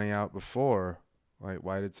that money out before? Like,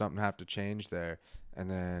 why did something have to change there? And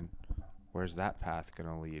then, where's that path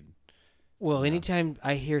gonna lead? Well, Yeah. anytime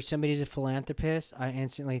I hear somebody's a philanthropist, I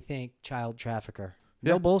instantly think child trafficker.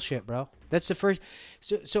 No Yeah. bullshit, bro. That's the first.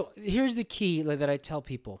 So here's the key that I tell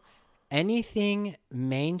people. Anything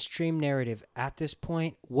mainstream narrative at this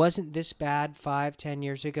point wasn't this bad 5-10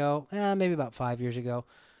 years ago. Maybe about 5 years ago.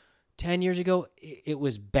 10 years ago, it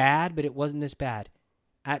was bad, but it wasn't this bad.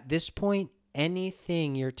 At this point,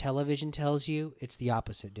 anything your television tells you, it's the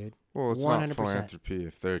opposite, dude. Well, it's 100%. not philanthropy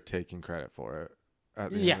if they're taking credit for it.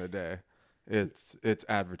 At the Yeah. end of the day, it's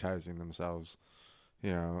advertising themselves,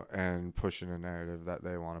 and pushing a narrative that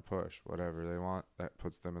they want to push. Whatever they want, that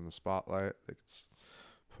puts them in the spotlight. They can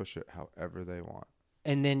push it however they want.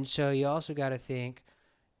 And then so you also got to think,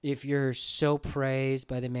 if you're so praised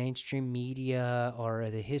by the mainstream media or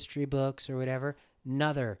the history books or whatever,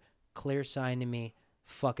 another clear sign to me,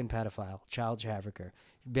 fucking pedophile, child trafficker.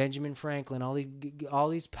 Benjamin Franklin, all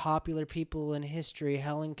these popular people in history,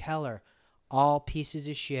 Helen Keller, all pieces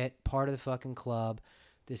of shit, part of the fucking club,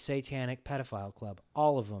 the satanic pedophile club,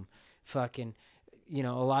 all of them. Fucking, a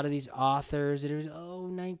lot of these authors that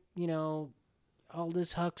are,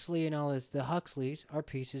 Aldous Huxley and all this, the Huxleys are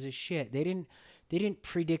pieces of shit. They didn't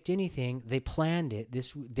predict anything. They planned it.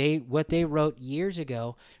 What they wrote years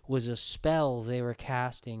ago was a spell they were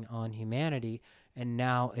casting on humanity, and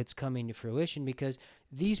now it's coming to fruition because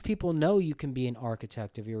these people know you can be an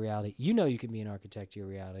architect of your reality. You know you can be an architect of your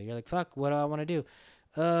reality. You're like, fuck, what do I want to do?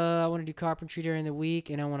 I want to do carpentry during the week,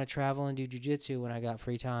 and I want to travel and do jujitsu when I got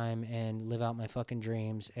free time and live out my fucking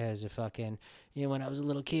dreams as a fucking, when I was a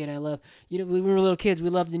little kid, I loved, when we were little kids, we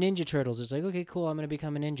loved the Ninja Turtles. It's like, okay, cool, I'm going to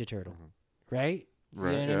become a Ninja Turtle. Right?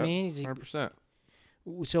 Right. You know what I mean? 100%.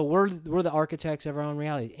 So we're the architects of our own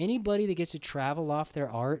reality. Anybody that gets to travel off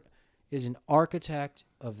their art is an architect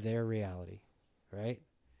of their reality, right?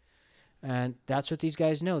 And that's what these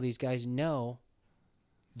guys know. These guys know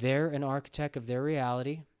they're an architect of their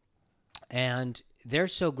reality, and they're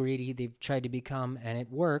so greedy they've tried to become, and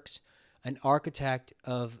it works, an architect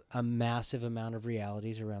of a massive amount of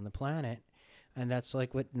realities around the planet. And that's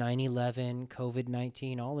like what 9/11,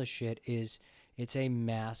 COVID-19, all this shit is. It's a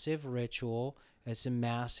massive ritual. It's a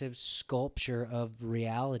massive sculpture of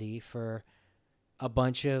reality for a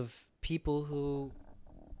bunch of people who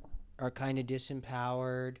are kind of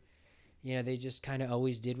disempowered. They just kind of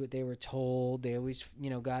always did what they were told. They always,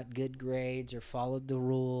 got good grades or followed the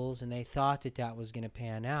rules, and they thought that was going to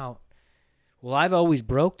pan out. Well, I've always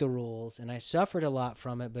broke the rules, and I suffered a lot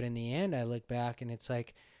from it. But in the end, I look back, and it's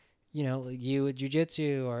like, like you with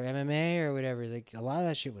jiu-jitsu or MMA or whatever, like a lot of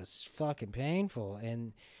that shit was fucking painful.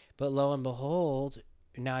 But lo and behold,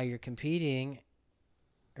 now you're competing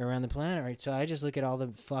around the planet, right? So I just look at all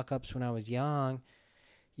the fuck-ups when I was young.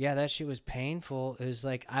 Yeah, that shit was painful. It was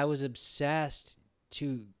like I was obsessed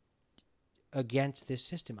against this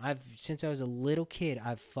system. Since I was a little kid,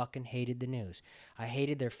 I've fucking hated the news. I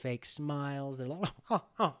hated their fake smiles. They're like,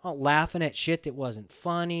 laughing at shit that wasn't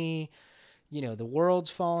funny. The world's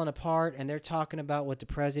falling apart, and they're talking about what the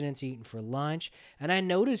president's eating for lunch. And I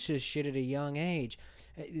noticed this shit at a young age.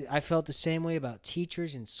 I felt the same way about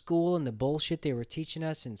teachers in school and the bullshit they were teaching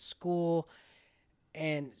us in school.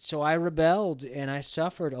 And so I rebelled, and I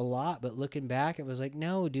suffered a lot. But looking back, it was like,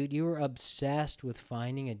 no, dude, you were obsessed with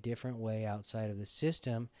finding a different way outside of the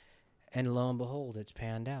system. And lo and behold, it's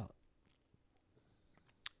panned out.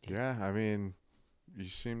 Yeah, I mean, you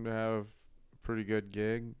seem to have a pretty good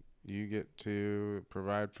gig. You get to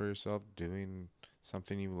provide for yourself doing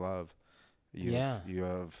something you love. You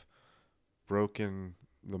have broken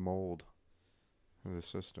the mold of the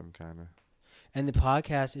system, kind of. And the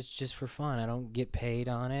podcast is just for fun. I don't get paid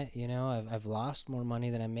on it. I've lost more money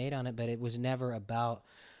than I made on it, but it was never about,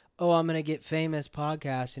 oh, I'm gonna get famous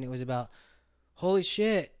podcast, and it was about, holy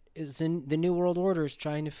shit, it's in the new world order is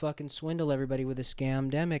trying to fucking swindle everybody with a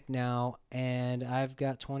scamdemic now, and I've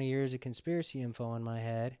got 20 years of conspiracy info in my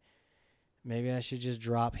head. Maybe I should just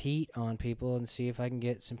drop heat on people and see if I can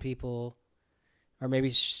get some people, or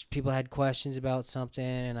maybe people had questions about something,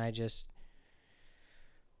 and I just,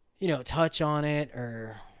 touch on it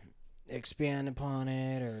or expand upon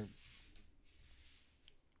it or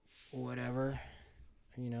whatever,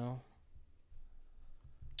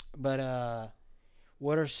 But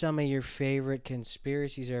what are some of your favorite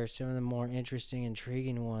conspiracies, or some of the more interesting,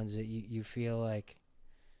 intriguing ones that you feel like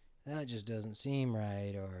that just doesn't seem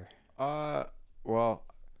right? Or Well,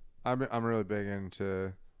 I'm really big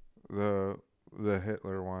into the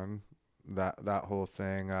Hitler one. That whole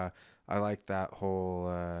thing. I like that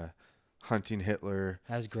whole hunting Hitler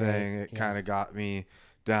that's great. thing. It kind of got me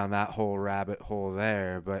down that whole rabbit hole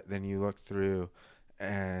there. But then you look through,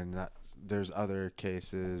 and there's other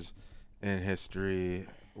cases in history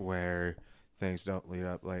where things don't lead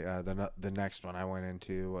up. Like the next one I went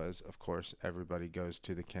into was, of course, everybody goes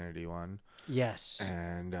to the Kennedy one. Yes.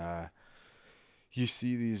 And you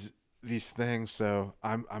see these things. So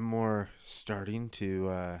I'm more starting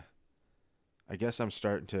to. I guess I'm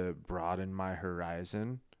starting to broaden my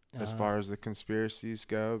horizon as far as the conspiracies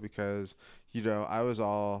go, because I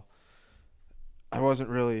wasn't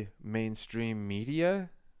really mainstream media.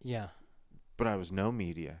 Yeah. But I was no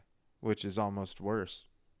media, which is almost worse,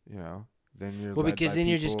 Then you're because then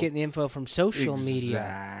you're just getting the info from social media.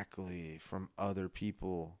 Exactly, from other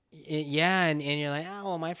people. Yeah, and you're like, oh,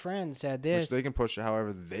 well, my friend said this. Which they can push it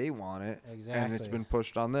however they want it. Exactly. And it's been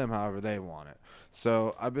pushed on them however they want it.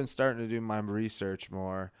 So I've been starting to do my research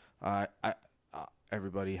more.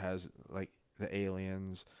 Everybody has, like, the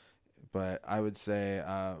aliens. But I would say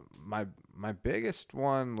my biggest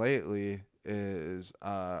one lately is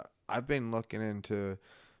I've been looking into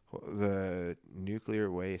the nuclear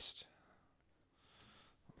waste.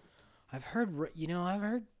 I've heard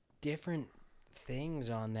different things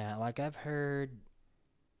on that. Like, I've heard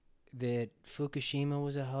that Fukushima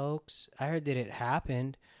was a hoax. I heard that it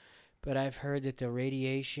happened, but I've heard that the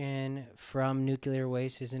radiation from nuclear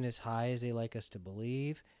waste isn't as high as they like us to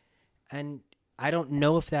believe. And I don't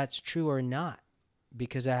know if that's true or not,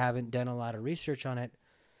 because I haven't done a lot of research on it.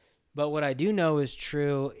 But what I do know is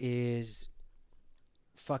true is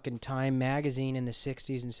fucking Time magazine in the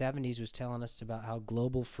 60s and 70s was telling us about how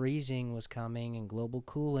global freezing was coming and global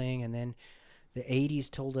cooling, and then the 80s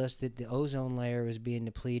told us that the ozone layer was being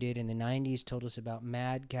depleted, and the 90s told us about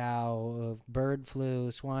mad cow, bird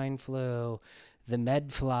flu, swine flu, the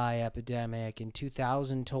medfly epidemic, and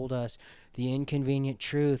 2000 told us the inconvenient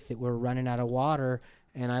truth that we're running out of water.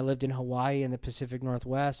 And I lived in Hawaii in the Pacific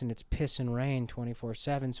Northwest, and it's piss and rain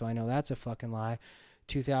 24/7, so I know that's a fucking lie.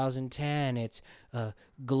 2010, it's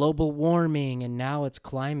global warming, and now it's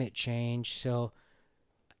climate change. So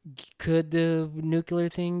could the nuclear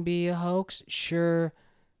thing be a hoax? Sure.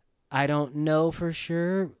 I don't know for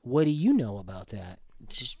sure. What do you know about that?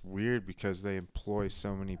 It's just weird because they employ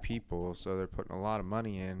so many people, so they're putting a lot of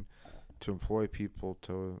money in to employ people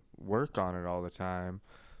to work on it all the time.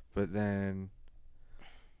 But then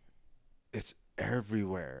it's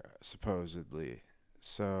everywhere, supposedly.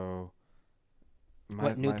 So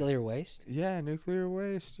nuclear waste? Yeah, nuclear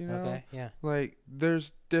waste, Okay, yeah. Like,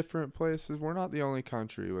 there's different places. We're not the only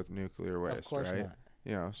country with nuclear waste, of course right?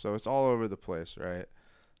 Not. So it's all over the place, right?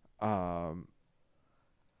 How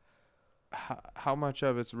much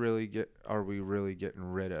of it's are we really getting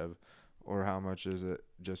rid of, or how much is it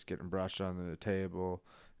just getting brushed under the table,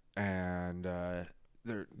 and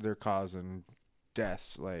they're causing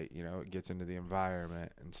deaths, like, it gets into the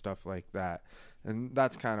environment and stuff like that. And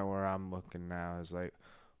that's kind of where I'm looking now, is like,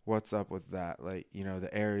 what's up with that? Like, the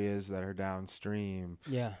areas that are downstream,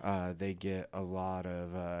 they get a lot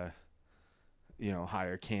of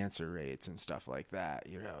higher cancer rates and stuff like that,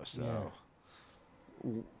 so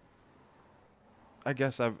I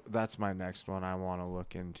guess that's my next one I want to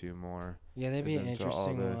look into more. Yeah, that'd be an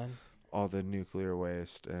interesting one. All the nuclear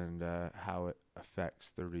waste and how it affects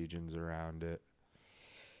the regions around it.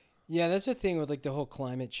 Yeah, that's the thing with, like, the whole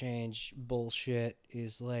climate change bullshit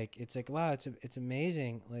is, like, it's like, wow, it's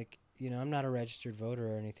amazing. Like, I'm not a registered voter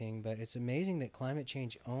or anything, but it's amazing that climate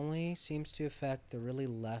change only seems to affect the really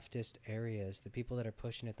leftist areas, the people that are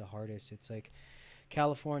pushing it the hardest. It's like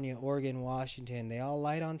California, Oregon, Washington, they all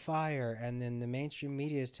light on fire, and then the mainstream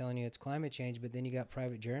media is telling you it's climate change, but then you got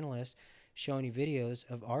private journalists showing you videos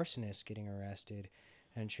of arsonists getting arrested.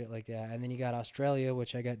 and shit like that. And then you got Australia,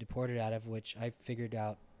 which I got deported out of, which I figured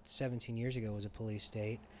out 17 years ago was a police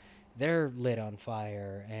state. They're lit on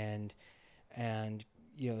fire, and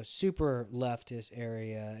super leftist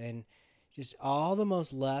area, and just all the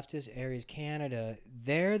most leftist areas. Canada,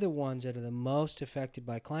 they're the ones that are the most affected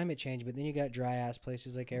by climate change. But then you got dry ass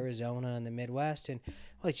places like Arizona and the Midwest, and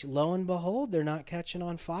like lo and behold, they're not catching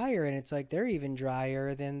on fire, and it's like they're even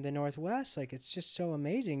drier than the Northwest. Like, it's just so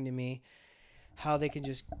amazing to me how they can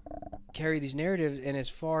just carry these narratives. And as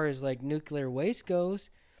far as like nuclear waste goes,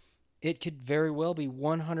 it could very well be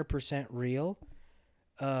 100% real.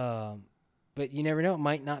 But you never know. It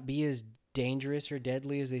might not be as dangerous or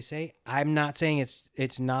deadly as they say. I'm not saying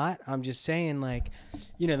it's not. I'm just saying, like,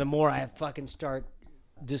 the more I fucking start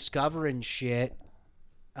discovering shit,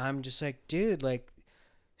 I'm just like, dude, like,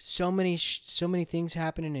 so many things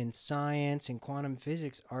happening in science and quantum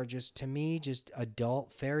physics are just, to me, just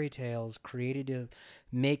adult fairy tales created to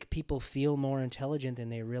make people feel more intelligent than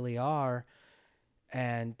they really are.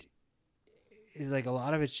 And like, a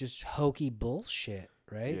lot of it's just hokey bullshit,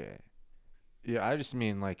 right? Yeah, I just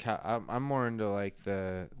mean, like, how I'm more into like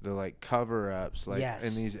the like cover-ups, like, Yes.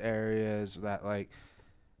 in these areas that, like,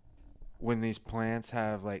 when these plants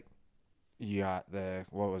have, like, you got the,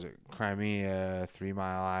 what was it, Crimea, 3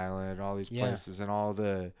 Mile Island, all these places, and all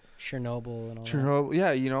the Chernobyl and all Chernobyl,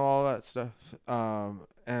 yeah, all that stuff,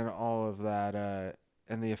 and all of that,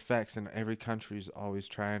 and the effects, and every country's always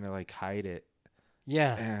trying to, like, hide it.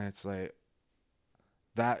 Yeah. And it's like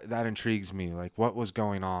that intrigues me, like, what was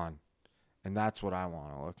going on. And that's what I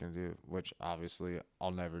want to look into, which obviously I'll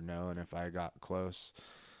never know. And if I got close,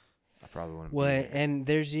 I probably wouldn't. Well, and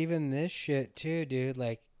there's even this shit too, dude.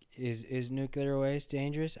 Like, is nuclear waste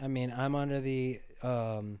dangerous? I mean, I'm under the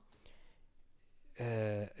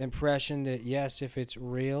impression that yes, if it's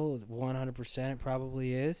real, 100% it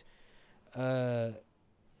probably is. And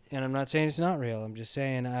I'm not saying it's not real. I'm just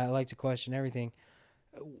saying I like to question everything.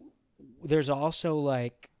 There's also,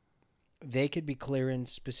 like, they could be clearing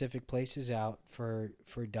specific places out for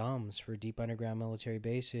DUMBs, for deep underground military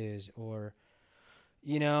bases, or,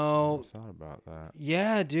 I never thought about that.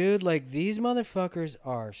 Yeah, dude, like, these motherfuckers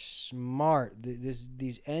are smart.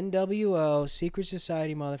 These NWO secret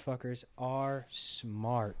society motherfuckers are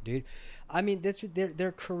smart, dude. I mean, that's what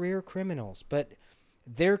they're career criminals, but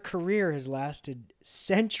their career has lasted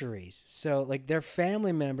centuries. So, like, their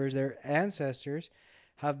family members, their ancestors,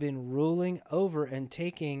 have been ruling over and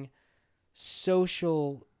taking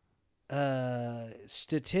social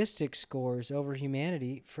statistic scores over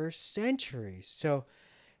humanity for centuries. So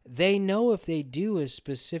they know if they do a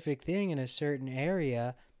specific thing in a certain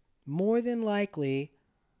area, more than likely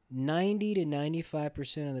 90 to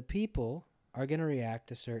 95% of the people are going to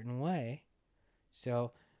react a certain way.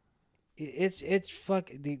 So it's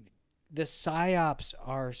the psyops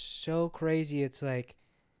are so crazy. It's like,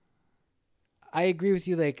 I agree with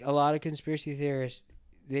you. Like, a lot of conspiracy theorists,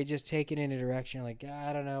 they just take it in a direction like,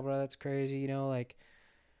 I don't know, bro, that's crazy. Like,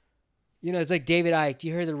 it's like David Icke.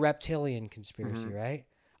 You heard the reptilian conspiracy, right?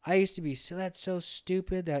 I used to be, that's so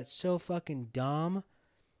stupid. That's so fucking dumb.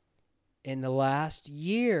 In the last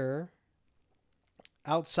year,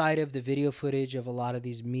 outside of the video footage of a lot of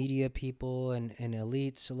these media people and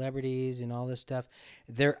elite celebrities and all this stuff,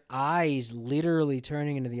 their eyes literally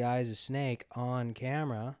turning into the eyes of Snake on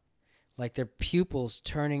camera, like their pupils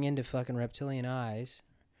turning into fucking reptilian eyes.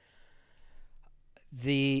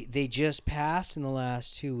 They just passed in the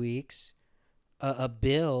last 2 weeks a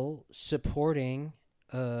bill supporting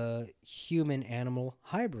human-animal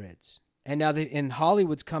hybrids. And now in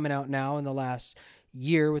Hollywood's coming out now in the last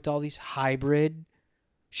year with all these hybrid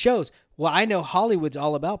shows. Well, I know Hollywood's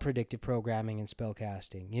all about predictive programming and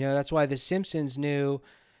spellcasting. That's why The Simpsons knew,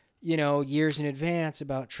 years in advance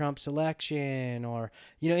about Trump's election, or,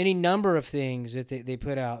 any number of things that they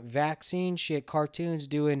put out. Vaccine shit, cartoons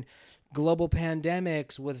doing global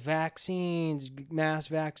pandemics with vaccines, mass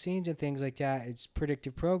vaccines and things like that. It's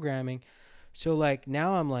predictive programming. So, like,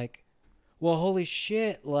 now I'm like, well, holy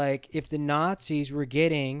shit, like, if the Nazis were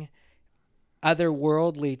getting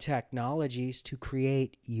otherworldly technologies to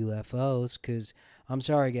create UFOs, because I'm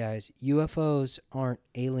sorry, guys, UFOs aren't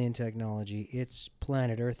alien technology. It's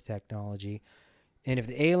planet Earth technology. And if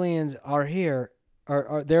the aliens are here,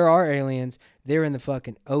 or there are aliens, they're in the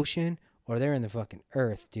fucking ocean, or they're in the fucking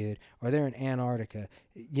Earth, dude, or they're in Antarctica.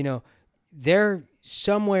 They're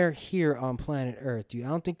somewhere here on planet Earth, dude. I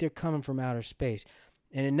don't think they're coming from outer space.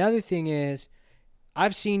 And another thing is,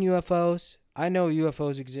 I've seen UFOs. I know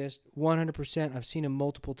UFOs exist 100%. I've seen them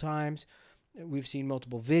multiple times. We've seen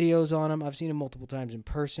multiple videos on them. I've seen them multiple times in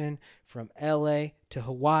person, from LA to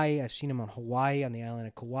Hawaii. I've seen them on Hawaii, on the island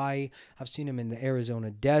of Kauai. I've seen them in the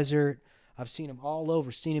Arizona desert. I've seen them all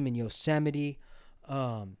over. Seen them in Yosemite.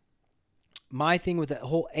 My thing with that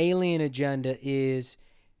whole alien agenda is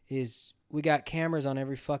we got cameras on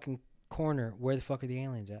every fucking corner. Where the fuck are the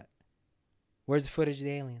aliens at? Where's the footage of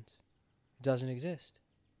the aliens? It doesn't exist,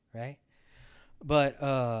 right? But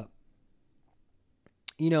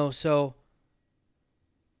so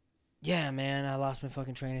yeah, man, I lost my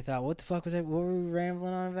fucking train of thought. What the fuck was that? What were we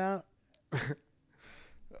rambling on about?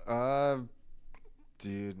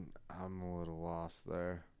 Dude, I'm a little lost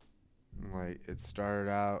there. Like, it started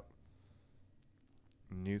out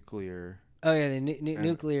nuclear. Oh yeah, the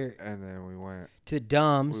nuclear. And then we went to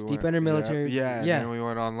DUMBs, deep under military. Yeah, and then we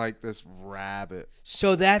went on like this rabbit.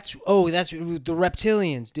 So that's the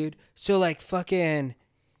reptilians, dude. So like fucking,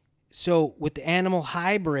 so with the animal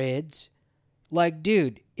hybrids, like,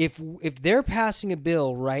 dude, if they're passing a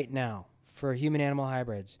bill right now for human animal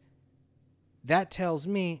hybrids, that tells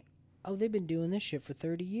me, oh, they've been doing this shit for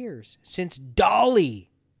 30 years since Dolly,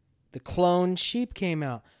 the cloned sheep, came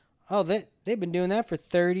out. Oh, they've been doing that for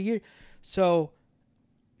 30 years. So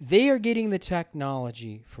they are getting the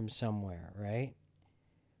technology from somewhere, right?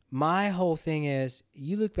 My whole thing is,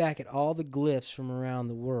 you look back at all the glyphs from around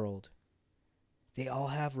the world, they all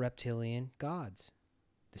have reptilian gods.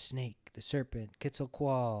 The snake, the serpent,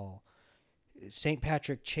 Quetzalcoatl, St.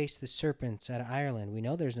 Patrick chased the serpents out of Ireland. We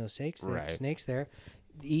know there's no snakes there.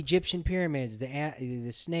 The Egyptian pyramids,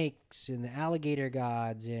 the snakes and the alligator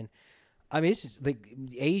gods, and I mean, this is like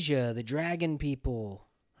Asia, the dragon people.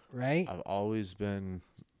 Right. I've always been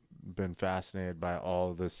fascinated by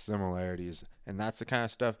all the similarities, and that's the kind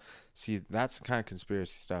of stuff. See, that's the kind of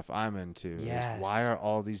conspiracy stuff I'm into. Yes. Is why are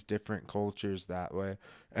all these different cultures that way?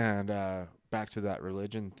 And back to that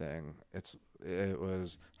religion thing, it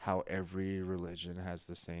was how every religion has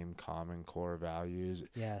the same common core values.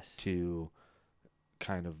 Yes. To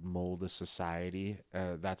kind of mold a society.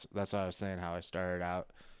 That's what I was saying. How I started out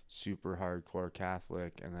super hardcore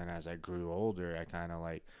Catholic, and then as I grew older, I kind of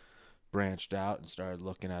like branched out and started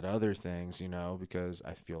looking at other things, because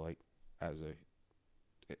I feel like as a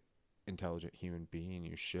intelligent human being,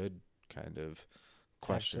 you should kind of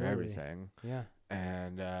question everything. Yeah.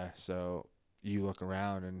 And so you look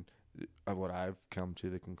around, and what I've come to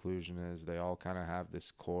the conclusion is they all kind of have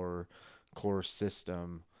this core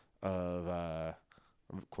system of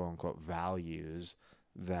quote unquote values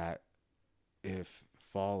that, if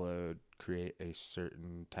followed, create a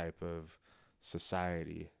certain type of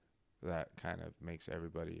society that kind of makes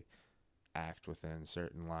everybody act within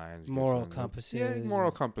certain lines. Moral compasses. Yeah,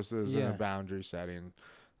 moral compasses and a boundary setting.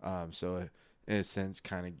 So in a sense,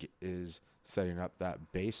 kind of is setting up that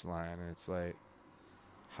baseline. And it's like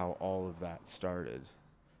how all of that started.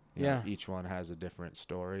 You know, each one has a different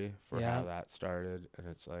story for how that started. And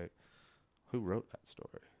it's like, who wrote that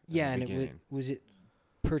story? Yeah, and was it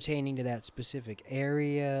pertaining to that specific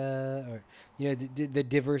area, or the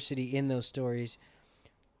diversity in those stories?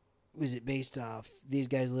 Was it based off these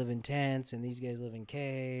guys live in tents and these guys live in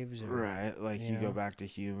caves? Right, like you go back to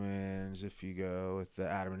humans. If you go with the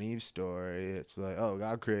Adam and Eve story, it's like, oh,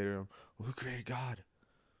 God created them. Well, who created God?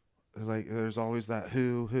 Like, there's always that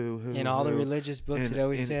who. In all the religious books, it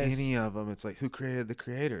always says. In any of them, it's like, who created the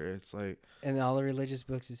creator? It's like. In all the religious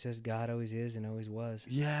books, it says God always is and always was.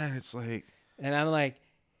 Yeah, it's like. And I'm like,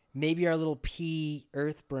 maybe our little pea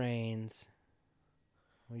earth brains,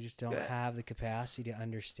 we just don't have the capacity to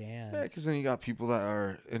understand. Yeah, because then you got people that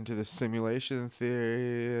are into the simulation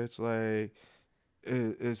theory. It's like,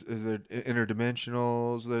 is there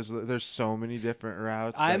interdimensionals? There's so many different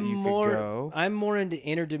routes that you could go. I'm more into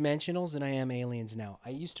interdimensionals than I am aliens now.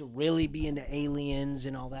 I used to really be into aliens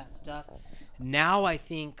and all that stuff. Now I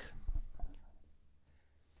think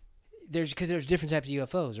there's different types of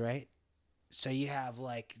UFOs, right? So you have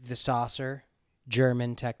like the saucer,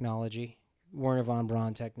 German technology, Werner von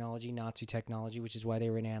Braun technology, Nazi technology, which is why they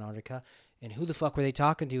were in Antarctica. And who the fuck were they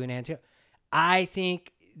talking to in Antarctica? I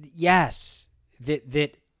think, yes,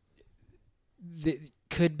 that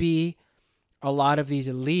could be a lot of these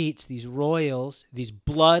elites, these royals, these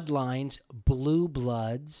bloodlines, blue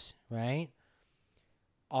bloods, right?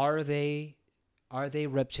 Are they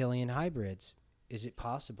reptilian hybrids? Is it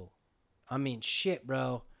possible? I mean, shit,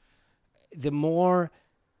 bro. The more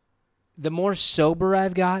sober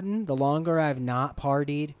I've gotten, the longer I've not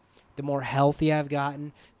partied, the more healthy I've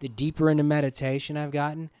gotten, the deeper into meditation I've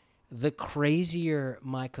gotten, the crazier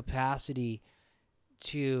my capacity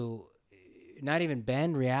to not even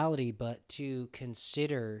bend reality, but to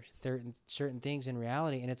consider certain things in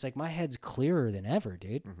reality. And it's like my head's clearer than ever,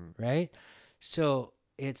 dude. Mm-hmm. Right? So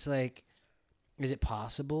it's like, is it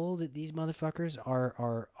possible that these motherfuckers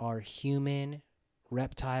are human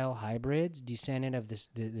reptile hybrids, descendant of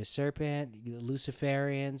the serpent,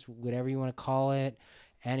 Luciferians, whatever you want to call it,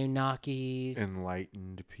 Anunnakis?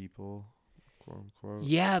 Enlightened people, quote unquote.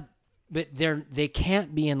 Yeah, but they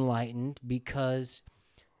can't be enlightened because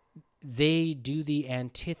they do the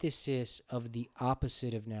antithesis of the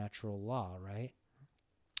opposite of natural law, right?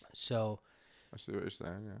 So I see what you're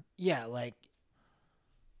saying. Yeah. yeah, like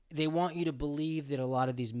they want you to believe that a lot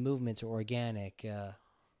of these movements are organic.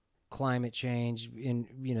 Climate change, and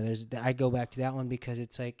I go back to that one because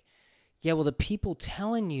it's like, yeah, well, the people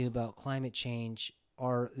telling you about climate change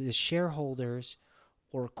are the shareholders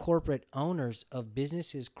or corporate owners of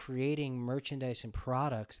businesses creating merchandise and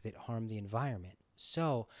products that harm the environment.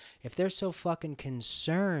 So if they're so fucking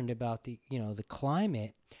concerned about the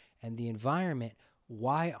climate and the environment,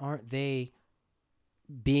 why aren't they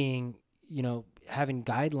being, having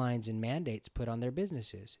guidelines and mandates put on their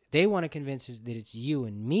businesses? They want to convince us that it's you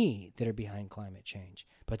and me that are behind climate change,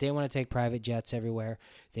 but they want to take private jets everywhere.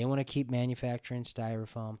 They want to keep manufacturing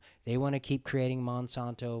styrofoam. They want to keep creating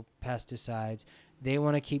Monsanto pesticides. They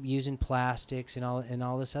want to keep using plastics and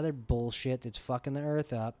all this other bullshit that's fucking the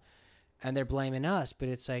earth up, and they're blaming us. But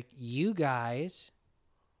it's like, you guys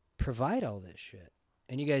provide all this shit,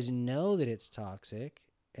 and you guys know that it's toxic,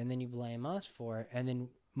 and then you blame us for it, and then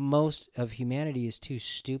most of humanity is too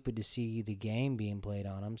stupid to see the game being played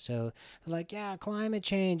on them. So they're like, yeah, climate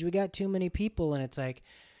change, we got too many people. And it's like,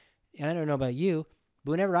 and I don't know about you,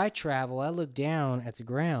 but whenever I travel, I look down at the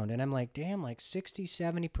ground and I'm like, damn, like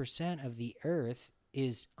 60-70% of the earth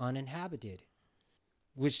is uninhabited,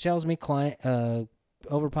 which tells me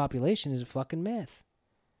overpopulation is a fucking myth.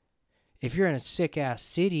 If you're in a sick ass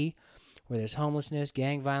city where there's homelessness,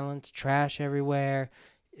 gang violence, trash everywhere,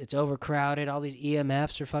 it's overcrowded, all these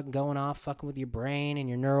EMFs are fucking going off, fucking with your brain and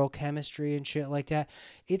your neurochemistry and shit like that,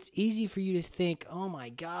 it's easy for you to think, oh my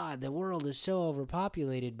God, the world is so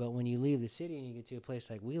overpopulated. But when you leave the city and you get to a place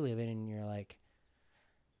like we live in, and you're like,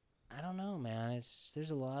 I don't know, man,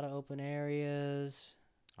 there's a lot of open areas.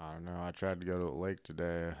 I don't know. I tried to go to a lake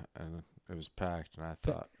today and it was packed, and I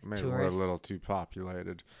thought maybe tourists? we're a little too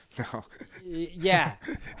populated. No. Yeah.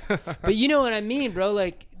 But you know what I mean, bro?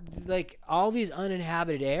 Like all these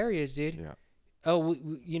uninhabited areas, dude. Yeah. Oh,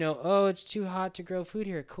 it's too hot to grow food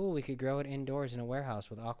here. Cool, we could grow it indoors in a warehouse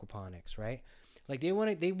with aquaponics, right? Like they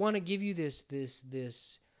want to give you this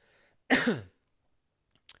this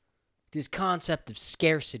concept of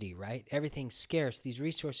scarcity, right? Everything's scarce. These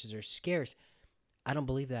resources are scarce. I don't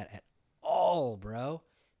believe that at all, bro.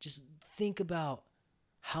 Just think about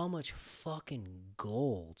how much fucking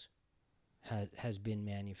gold has been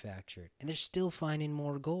manufactured, and they're still finding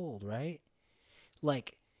more gold, right?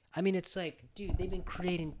 Like, I mean, it's like, dude, they've been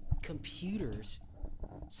creating computers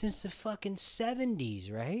since the fucking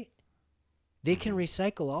 70s, right? They can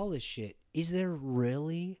recycle all this shit. Is there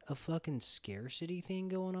really a fucking scarcity thing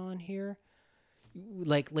going on here?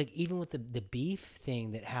 Like even with the beef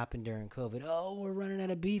thing that happened during COVID, oh, we're running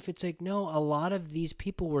out of beef. It's like, no, a lot of these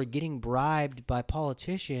people were getting bribed by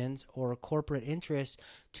politicians or corporate interests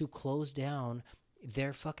to close down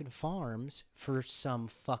their fucking farms for some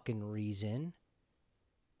fucking reason,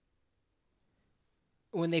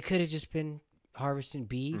 when they could have just been harvesting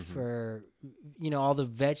beef or, all the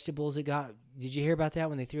vegetables that got. Did you hear about that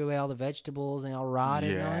when they threw away all the vegetables and all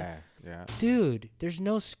rotted? Yeah. Dude, there's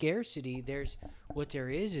no scarcity. What there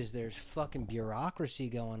is there's fucking bureaucracy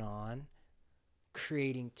going on,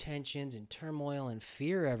 creating tensions and turmoil and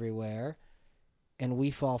fear everywhere, and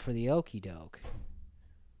we fall for the okie doke.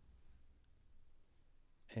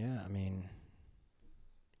 Yeah, I mean.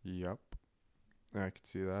 Yep. I could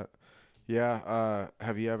see that. Yeah.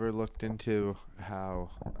 Have you ever looked into how?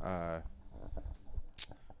 I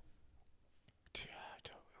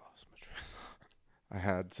totally lost my train of thought. I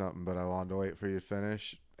had something, but I wanted to wait for you to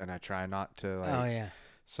finish, and I try not to like. Oh yeah.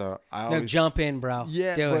 So I always jump in, bro.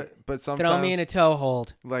 Yeah, Do it. But sometimes Throw me in a toe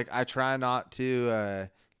hold. Like I try not to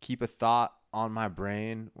keep a thought on my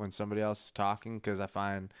brain when somebody else is talking, because I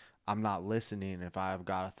find I'm not listening. If I've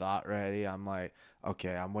got a thought ready, I'm like,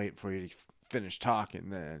 okay, I'm waiting for you to finish talking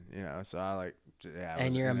then, so I like, yeah.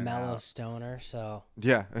 And you're a mellow stoner, so.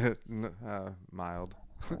 Yeah. Mild.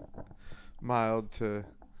 Mild to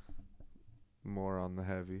more on the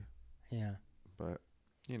heavy. Yeah. But,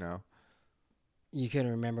 You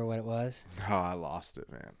couldn't remember what it was? No, I lost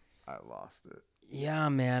it, man. I lost it. Yeah,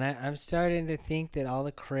 man. I'm starting to think that all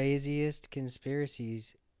the craziest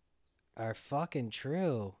conspiracies are fucking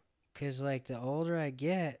true. Because, like, the older I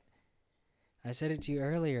get, I said it to you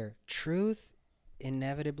earlier, truth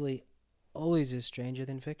inevitably always is stranger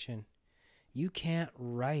than fiction. You can't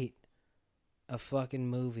write a fucking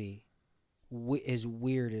movie as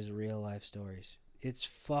weird as real life stories. It's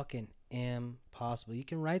fucking impossible. You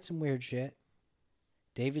can write some weird shit.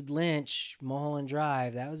 David Lynch, Mulholland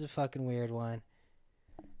Drive, that was a fucking weird one.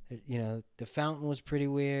 You know, The Fountain was pretty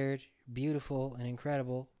weird, beautiful and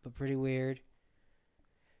incredible, but pretty weird.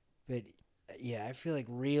 But yeah, I feel like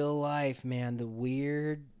real life, man, the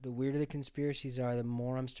weirder the conspiracies are, the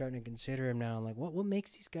more I'm starting to consider them now. I'm like, what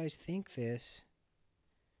makes these guys think this?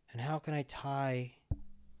 And how can I tie?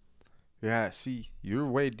 Yeah, see, you're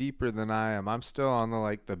way deeper than I am. I'm still on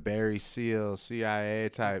the Barry Seal, CIA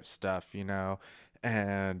type stuff, you know,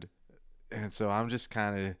 and so I'm just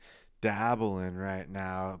kind of dabbling right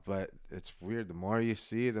now. But it's weird. The more you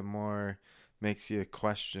see, the more makes you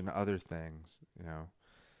question other things, you know.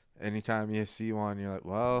 Anytime you see one, you're like,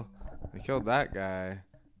 well, they killed that guy.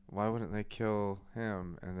 Why wouldn't they kill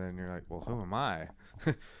him? And then you're like, well, who am I?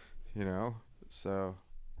 You know? So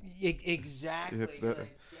Exactly. if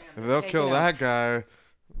they'll kill that guy,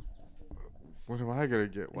 what am I going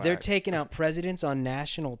to get whacked? They're taking out presidents on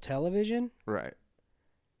national television? Right.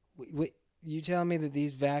 You tell me that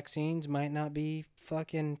these vaccines might not be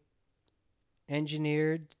fucking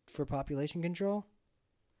engineered for population control?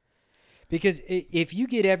 Because if you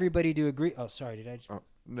get everybody to agree... Oh, sorry. Did I just...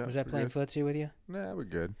 no, was I playing footsie with you? Nah, we're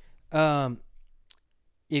good.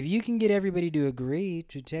 If you can get everybody to agree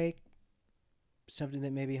to take something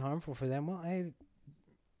that may be harmful for them, well,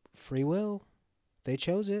 free will. They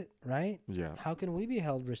chose it, right? Yeah. How can we be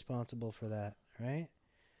held responsible for that, right?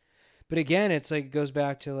 But again, it's like it goes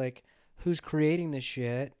back to like who's creating this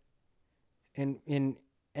shit, and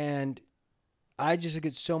I just look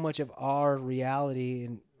at so much of our reality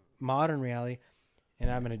and modern reality, and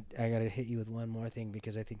I gotta hit you with one more thing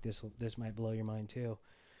because I think this might blow your mind too.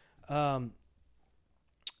 Well,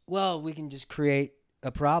 we can just create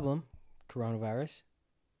a problem, coronavirus,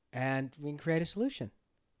 and we can create a solution.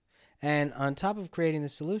 And on top of creating the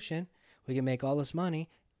solution, we can make all this money,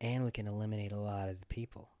 and we can eliminate a lot of the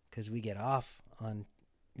people because we get off on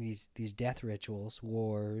these death rituals,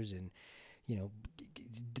 wars, and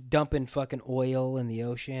dumping fucking oil in the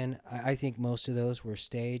ocean. I think most of those were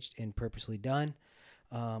staged and purposely done.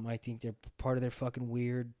 I think they're part of their fucking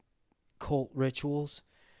weird cult rituals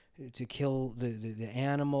to kill the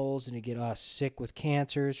animals and to get us sick with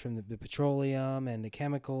cancers from the petroleum and the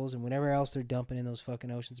chemicals and whatever else they're dumping in those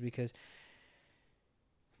fucking oceans because,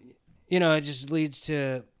 it just leads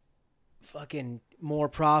to fucking more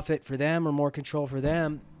profit for them or more control for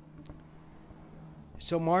them.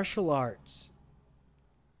 So martial arts,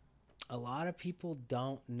 a lot of people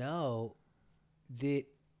don't know that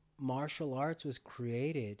martial arts was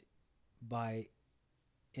created by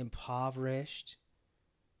impoverished,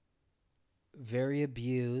 very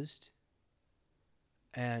abused,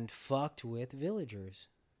 and fucked with villagers.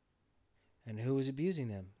 And who was abusing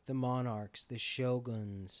them? The monarchs, the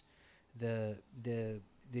shoguns, the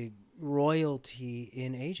royalty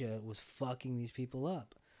in Asia was fucking these people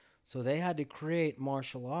up. So they had to create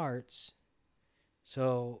martial arts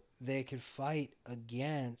so they could fight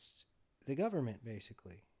against the government,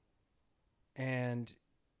 basically. And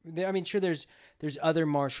sure, there's other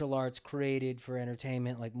martial arts created for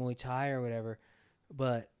entertainment, like Muay Thai or whatever,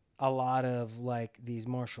 but a lot of like these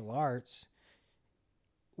martial arts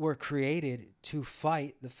were created to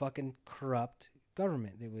fight the fucking corrupt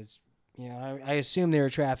government. It was, I assume they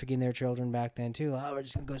were trafficking their children back then too. Oh, we're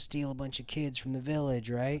just gonna go steal a bunch of kids from the village,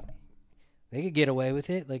 right? They could get away with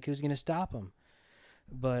it. Like, who's gonna stop them?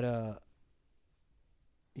 But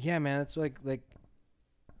yeah, man, it's like.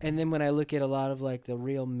 And then when I look at a lot of like the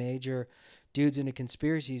real major dudes into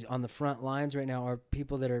conspiracies on the front lines right now are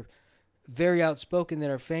people that are very outspoken, that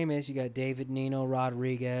are famous. You got David Nino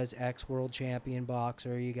Rodriguez, ex-world champion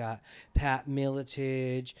boxer. You got Pat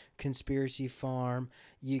Miletich, Conspiracy Farm.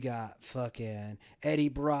 You got fucking Eddie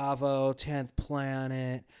Bravo, 10th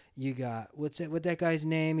Planet. You got, what's that guy's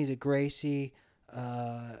name? He's a Gracie.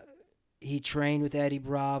 He trained with Eddie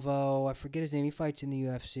Bravo. I forget his name. He fights in the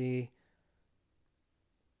UFC.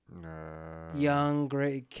 Young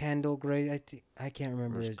Kendall Gray. I can't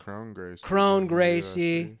remember his. Crone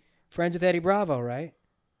Gracie. Friends with Eddie Bravo, right?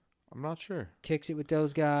 I'm not sure. Kicks it with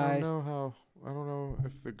those guys. I don't know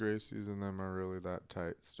if the Gracies and them are really that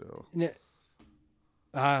tight still.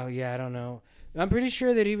 Oh yeah, I don't know. I'm pretty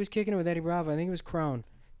sure that he was kicking it with Eddie Bravo. I think it was Crone,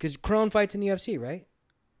 because Crone fights in the UFC, right?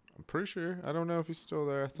 I'm pretty sure. I don't know if he's still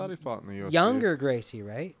there. I thought he fought in the UFC. Younger Gracie,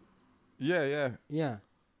 right? Yeah.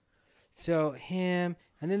 So him.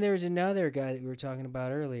 And then there was another guy that we were talking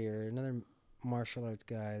about earlier, another martial arts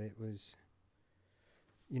guy that was,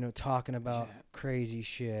 talking about crazy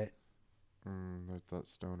shit. There's that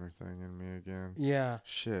stoner thing in me again. Yeah.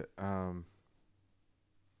 Shit. Goddamn,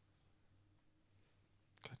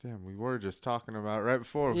 we were just talking about it right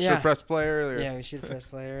before. We should have pressed play earlier. Yeah, we should have pressed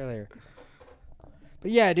play earlier.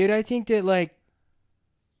 But yeah, dude, I think that, like,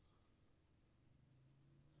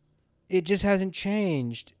 it just hasn't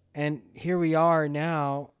changed. And here we are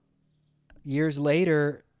now, years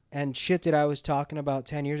later, and shit that I was talking about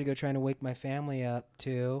 10 years ago, trying to wake my family up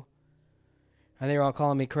to. And they were all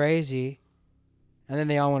calling me crazy. And then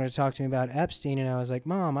they all wanted to talk to me about Epstein. And I was like,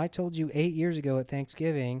 Mom, I told you 8 years ago at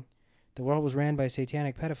Thanksgiving, the world was ran by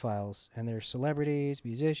satanic pedophiles. And they're celebrities,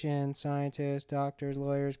 musicians, scientists, doctors,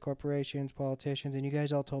 lawyers, corporations, politicians. And you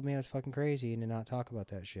guys all told me I was fucking crazy and to not talk about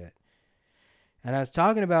that shit. And I was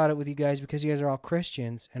talking about it with you guys because you guys are all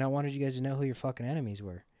Christians. And I wanted you guys to know who your fucking enemies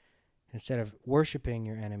were, instead of worshiping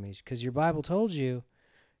your enemies. Because your Bible told you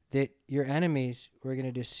that your enemies were going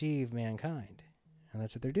to deceive mankind. And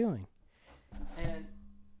that's what they're doing. And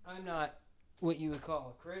I'm not what you would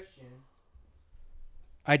call a Christian.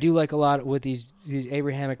 I do like a lot of what these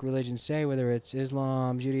Abrahamic religions say, whether it's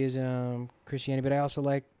Islam, Judaism, Christianity, but I also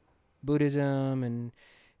like Buddhism and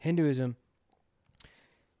Hinduism.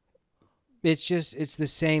 It's the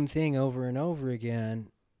same thing over and over again.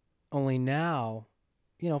 Only now,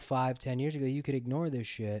 5-10 years ago, you could ignore this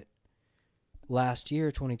shit. Last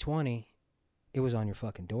year, 2020, it was on your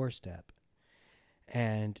fucking doorstep.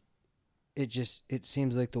 And it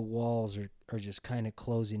seems like the walls are just kind of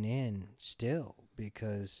closing in still,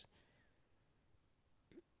 because,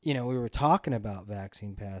 we were talking about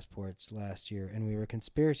vaccine passports last year and we were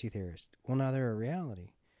conspiracy theorists. Well, now they're a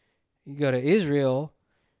reality. You go to Israel,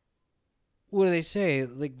 what do they say?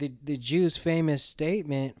 Like the Jews' famous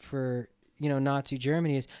statement for, Nazi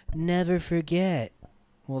Germany is never forget.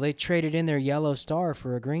 Well, they traded in their yellow star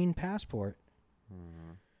for a green passport.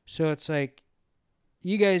 Mm-hmm. So it's like,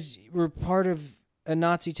 you guys were part of a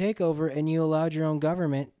Nazi takeover and you allowed your own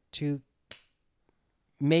government to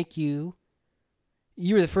make you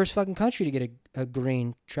were the first fucking country to get a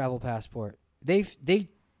green travel passport. They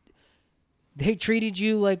treated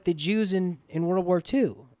you like the Jews in World War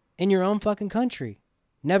II in your own fucking country.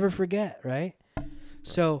 Never forget, right?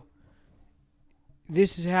 So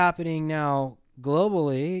this is happening now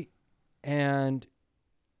globally, and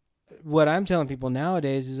what I'm telling people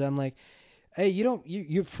nowadays is I'm like, hey,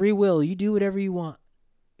 you're free will. You do whatever you want.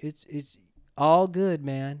 It's all good,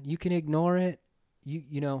 man. You can ignore it.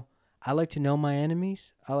 I like to know my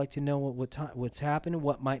enemies. I like to know what's happening,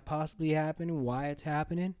 what might possibly happen, why it's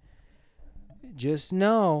happening. Just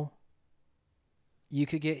know you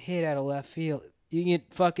could get hit out of left field. You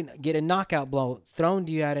can get a knockout blow thrown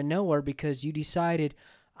to you out of nowhere because you decided,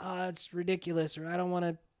 it's ridiculous, or I don't want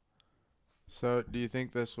to. So do you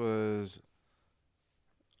think this was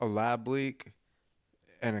a lab leak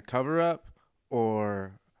and a cover-up,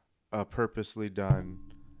 or a purposely done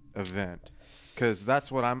event? Because that's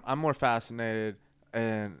what I'm more fascinated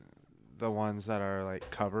in, the ones that are like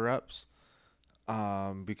cover-ups,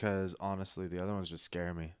 because honestly the other ones just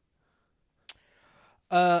scare me.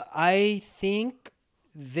 I think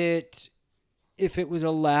that if it was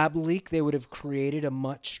a lab leak, they would have created a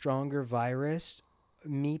much stronger virus.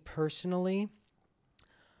 Me personally,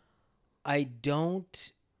 I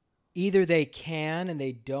don't. Either they can and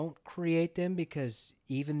they don't create them because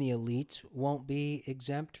even the elites won't be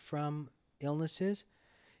exempt from illnesses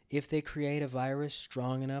if they create a virus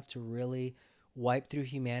strong enough to really wipe through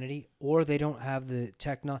humanity, or they don't have the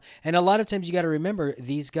technology. And a lot of times you got to remember,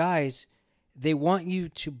 these guys, they want you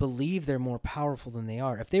to believe they're more powerful than they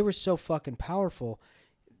are. If they were so fucking powerful,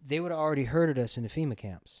 they would have already herded us into FEMA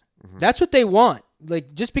camps. Mm-hmm. That's what they want.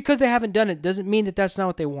 Like, just because they haven't done it doesn't mean that that's not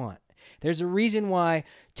what they want. There's a reason why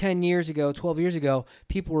 10 years ago, 12 years ago,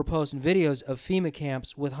 people were posting videos of FEMA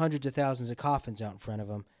camps with hundreds of thousands of coffins out in front of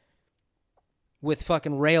them, with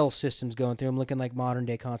fucking rail systems going through them looking like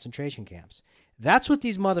modern-day concentration camps. That's what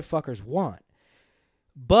these motherfuckers want.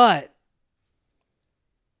 But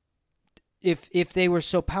if they were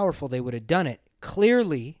so powerful, they would have done it.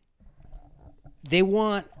 Clearly, they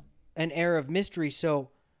want an air of mystery. So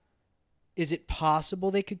is it possible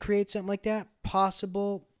they could create something like that?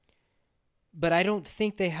 Possible. But I don't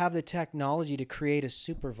think they have the technology to create a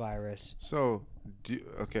super virus. So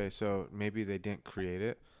maybe they didn't create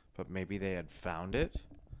it, but maybe they had found it.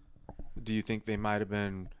 Do you think they might have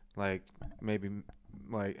been like, maybe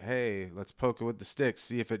like, hey, let's poke it with the sticks,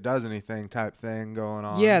 see if it does anything type thing going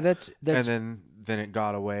on? Yeah, that's and then it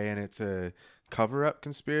got away and it's a cover-up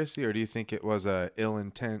conspiracy? Or do you think it was a ill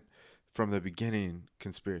intent from the beginning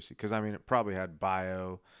conspiracy? Because, I mean, it probably had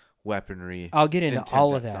weaponry. I'll get into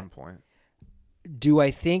all of that. At some point. Do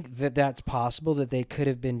I think that that's possible, that they could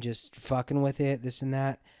have been just fucking with it, this and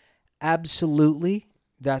that? Absolutely,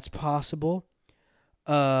 that's possible.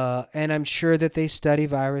 And I'm sure that they study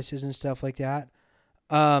viruses and stuff like that.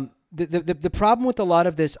 The problem with a lot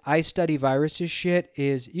of this I study viruses shit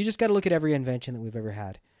is you just got to look at every invention that we've ever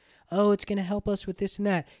had. Oh, it's going to help us with this and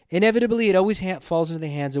that. Inevitably, it always falls into the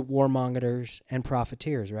hands of warmongers and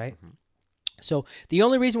profiteers, right? Mm-hmm. So the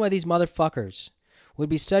only reason why these motherfuckers would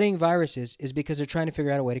be studying viruses is because they're trying to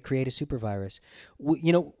figure out a way to create a super virus.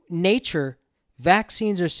 Nature,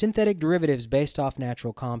 vaccines are synthetic derivatives based off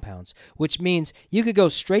natural compounds, which means you could go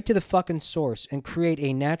straight to the fucking source and create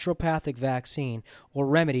a naturopathic vaccine or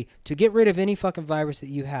remedy to get rid of any fucking virus that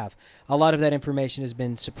you have. A lot of that information has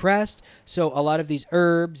been suppressed, so a lot of these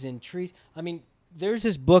herbs and trees, I mean, there's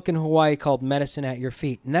this book in Hawaii called Medicine at Your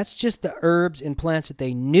Feet, and that's just the herbs and plants that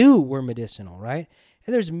they knew were medicinal, right?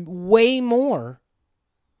 And there's way more.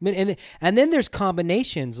 And then there's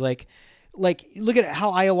combinations like look at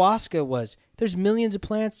how ayahuasca was. There's millions of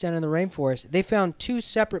plants down in the rainforest. They found two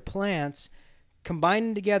separate plants, combined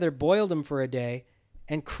them together, boiled them for a day,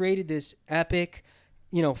 and created this epic,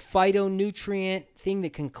 phytonutrient thing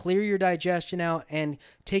that can clear your digestion out and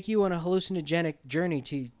take you on a hallucinogenic journey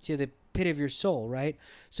to the pit of your soul, right?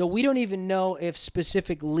 So we don't even know if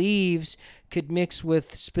specific leaves could mix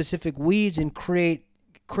with specific weeds and create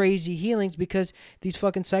crazy healings, because these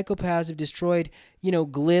fucking psychopaths have destroyed,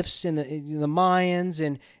 glyphs and the Mayans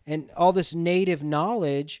and all this native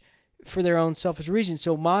knowledge for their own selfish reasons.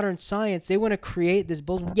 So modern science, they want to create this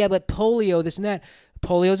bullshit. Yeah, but polio, this and that.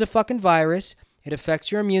 Polio is a fucking virus. It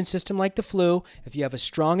affects your immune system like the flu. If you have a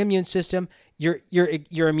strong immune system, you're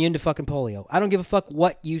immune to fucking polio. I don't give a fuck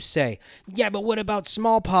what you say. Yeah, but what about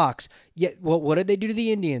smallpox? Yeah, well, what did they do to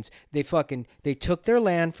the Indians? They took their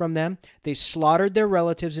land from them. They slaughtered their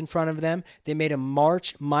relatives in front of them. They made them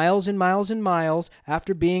march miles and miles and miles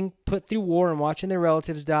after being put through war and watching their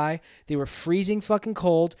relatives die. They were freezing fucking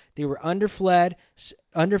cold. They were underfed,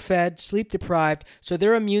 sleep deprived. So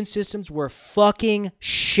their immune systems were fucking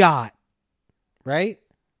shot. Right?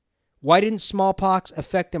 Why didn't smallpox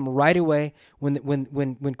affect them right away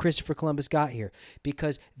when Christopher Columbus got here?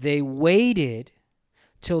 Because they waited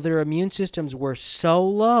till their immune systems were so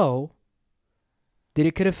low that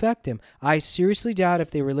it could affect them. I seriously doubt if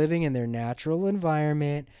they were living in their natural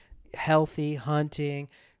environment, healthy, hunting,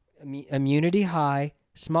 immunity high,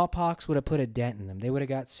 smallpox would have put a dent in them. They would have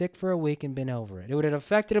got sick for a week and been over it. It would have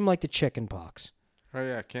affected them like the chicken pox. Oh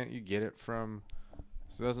yeah, can't you get it from?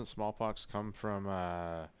 So doesn't smallpox come from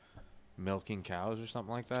milking cows or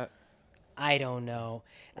something like that? I don't know.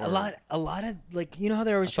 Or, a lot of like, how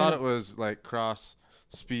they're always I trying thought it was like cross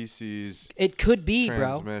species. It could be,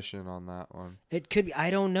 transmission on that one. It could be. I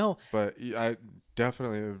don't know. But I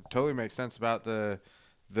definitely it totally makes sense about the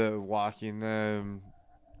walking them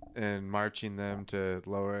and marching them to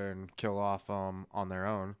lower and kill off on their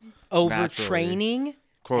own. Overtraining,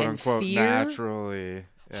 quote unquote, fear, naturally.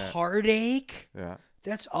 Yeah. Heartache. Yeah.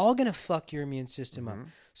 That's all going to fuck your immune system Mm-hmm. up.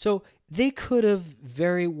 So they could have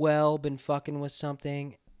very well been fucking with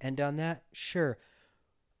something and done that. Sure.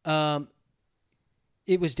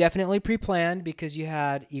 It was definitely pre-planned because you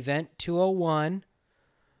had Event 201,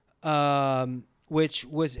 which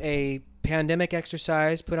was a pandemic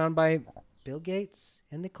exercise put on by Bill Gates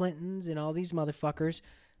and the Clintons and all these motherfuckers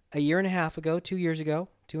a year and a half ago, 2 years ago,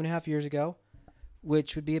 2.5 years ago,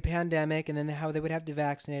 which would be a pandemic, and then how they would have to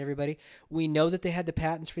vaccinate everybody. We know that they had the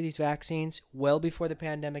patents for these vaccines well before the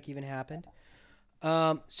pandemic even happened.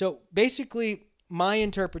 So basically, my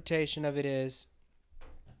interpretation of it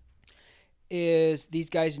is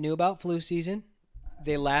these guys knew about flu season.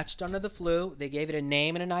 They latched onto the flu. They gave it a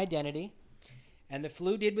name and an identity. And the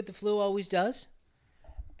flu did what the flu always does.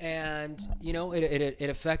 And, it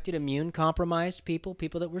affected immune-compromised people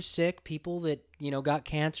that were sick, people that, got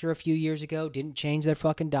cancer a few years ago, didn't change their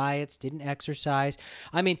fucking diets, didn't exercise.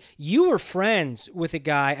 I mean, you were friends with a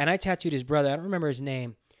guy, and I tattooed his brother. I don't remember his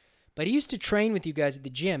name. But he used to train with you guys at the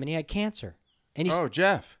gym, and he had cancer. And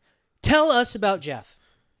Jeff. Tell us about Jeff.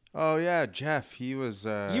 Oh, yeah, Jeff. He was...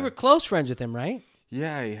 you were close friends with him, right?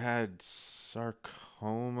 Yeah, he had sarcoma.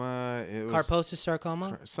 It was Kaposis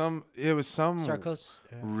sarcoma? It was some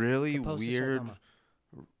really Kaposis weird sarcoma.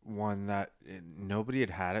 one that nobody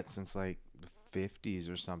had it since like the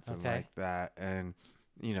 50s or something like that. And,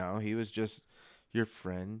 he was just your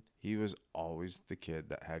friend. He was always the kid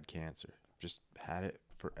that had cancer. Just had it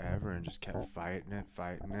forever and just kept fighting it.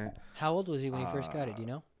 How old was he when he first got it? Do you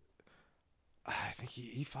know? I think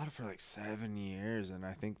he fought it for like 7 years, and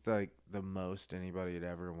I think like the most anybody had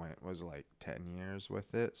ever went was like 10 years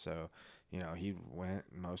with it. So, he went,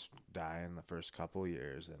 most die in the first couple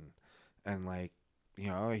years, And like,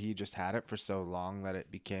 he just had it for so long that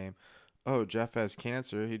it became, oh, Jeff has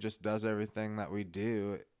cancer. He just does everything that we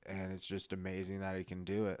do. And it's just amazing that he can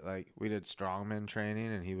do it. Like, we did strongman training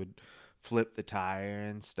and he would flip the tire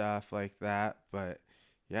and stuff like that. But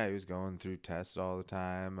yeah, he was going through tests all the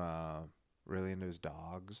time, really into his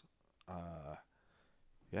dogs.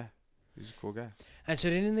 Yeah, he's a cool guy. And so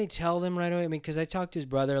didn't they tell them right away? I mean, because I talked to his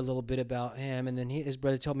brother a little bit about him, and then his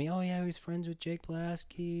brother told me, oh, yeah, he was friends with Jake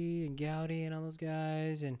Blasky and Gowdy and all those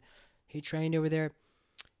guys, and he trained over there.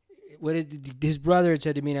 His brother had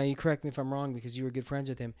said to me, now you correct me if I'm wrong because you were good friends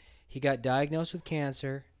with him, he got diagnosed with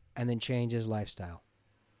cancer and then changed his lifestyle.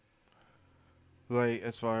 Like,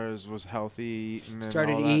 as far as was healthy eating and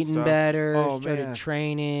Started all that eating stuff? better, Oh, started man.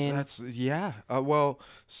 training. Yeah. Well,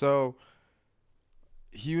 so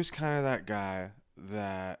he was kind of that guy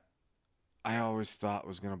that I always thought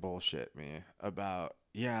was going to bullshit me about,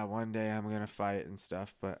 yeah, one day I'm going to fight and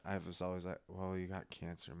stuff. But I was always like, well, you got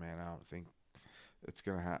cancer, man. I don't think it's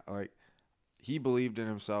going to happen. Like, he believed in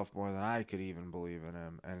himself more than I could even believe in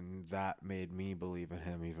him. And that made me believe in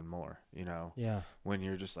him even more, Yeah. when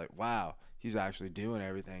you're just like, wow, he's actually doing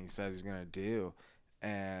everything he says he's going to do.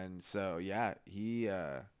 And so, yeah, he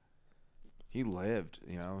lived,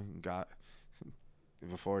 got,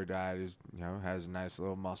 before he died, he was, has a nice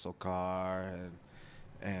little muscle car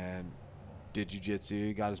and did jiu-jitsu.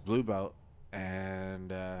 He got his blue belt,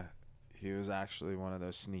 and he was actually one of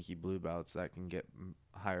those sneaky blue belts that can get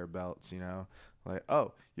higher belts, like,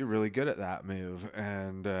 oh, you're really good at that move.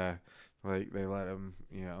 And like, they let him,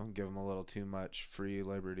 give him a little too much free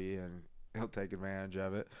liberty, and he'll take advantage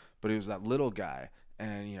of it. But he was that little guy,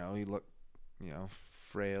 and he looked,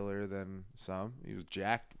 frailer than some. He was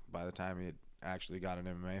jacked by the time he had actually got an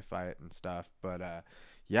MMA fight and stuff. But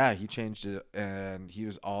yeah, he changed it, and he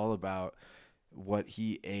was all about what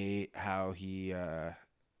he ate, how he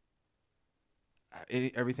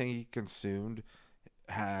everything he consumed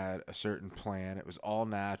had a certain plan. It was all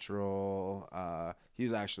natural. He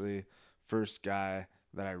was actually first guy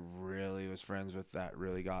that I really was friends with that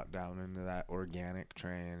really got down into that organic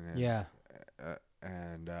train. And, Yeah.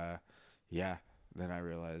 Yeah, then I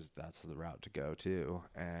realized that's the route to go too.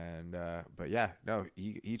 And but yeah, no,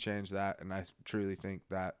 he changed that, and I truly think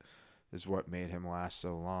that is what made him last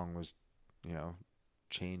so long, was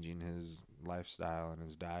changing his lifestyle and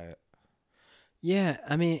his diet. Yeah,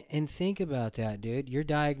 I mean, and think about that, dude. You're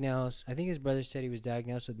diagnosed. I think his brother said he was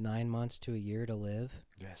diagnosed with 9 months to a year to live.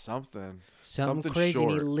 Yeah, something Crazy.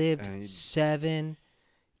 short, and he lived and 7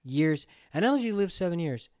 years. And not only did he live 7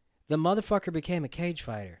 years, the motherfucker became a cage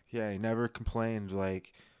fighter. Yeah, he never complained.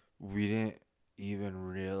 Like, we didn't even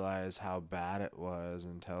realize how bad it was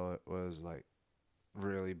until it was like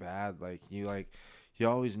really bad. Like, he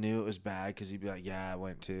always knew it was bad because he'd be like, yeah, I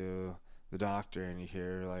went to the doctor, and you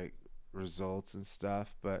hear like results and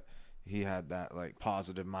stuff, but he had that like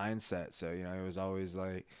positive mindset. So, he was always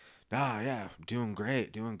like, yeah, doing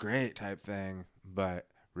great type thing, but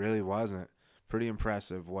really wasn't. Pretty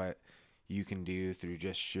impressive what you can do through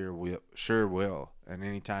just sheer will. And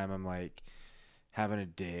anytime I'm like having a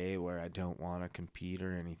day where I don't want to compete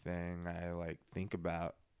or anything, I like think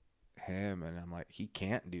about him, and I'm like, he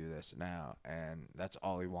can't do this now, and that's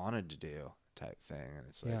all he wanted to do type thing. And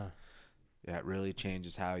it's like, yeah, it really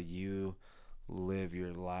changes how you live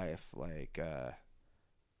your life. Like, I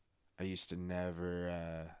used to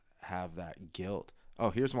never have that guilt. Oh,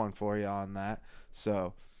 here's one for you on that.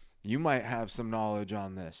 So you might have some knowledge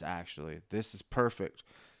on this, actually. This is perfect.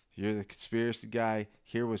 You're the conspiracy guy.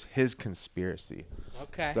 Here was his conspiracy.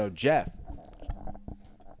 Okay. So Jeff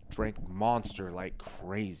drank Monster like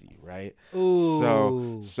crazy, right?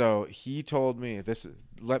 Ooh. So he told me this.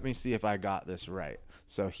 Let me see if I got this right.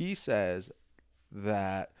 So he says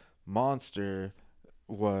that Monster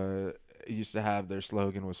used to have, their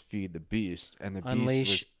slogan was "Feed the Beast," and the beast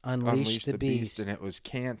was unleash the beast, and it was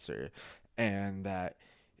cancer, and that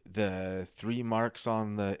the 3 marks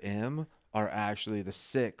on the M are actually the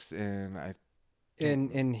 6 in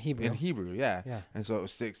Hebrew. In Hebrew, yeah. Yeah. And so it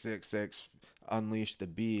was 666, unleash the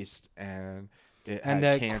beast, and it And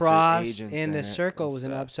had the cancer cross agents in the it circle and was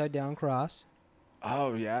an stuff. upside down cross.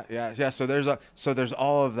 Oh yeah. So there's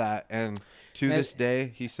all of that, and to this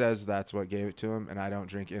day he says that's what gave it to him, and I don't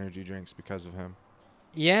drink energy drinks because of him.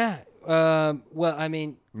 Yeah. Well, I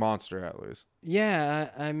mean, Monster, at least. yeah.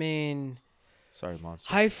 I mean, Sorry, Monster.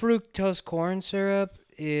 high fructose corn syrup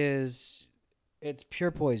it's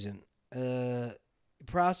pure poison.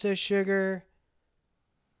 Processed sugar,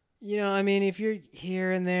 I mean, if you're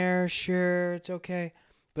here and there, sure, it's okay.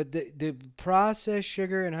 But the processed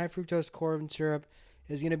sugar and high fructose corn syrup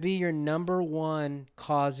is going to be your number one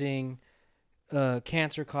causing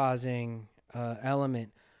cancer-causing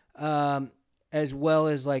element, as well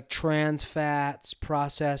as like trans fats,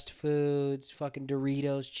 processed foods, fucking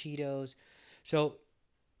Doritos, Cheetos. So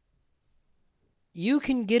you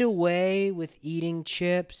can get away with eating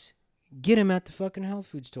chips. Get them at the fucking health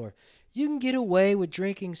food store. You can get away with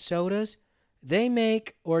drinking sodas. They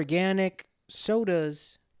make organic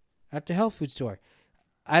sodas at the health food store.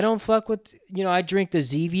 I don't fuck with, I drink the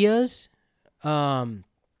Zevias.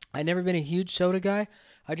 I've never been a huge soda guy.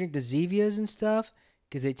 I drink the Zevias and stuff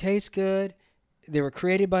because they taste good. They were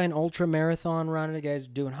created by an ultra marathon runner. The guy's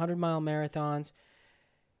doing 100-mile marathons.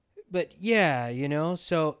 But yeah,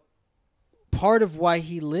 so part of why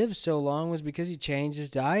he lived so long was because he changed his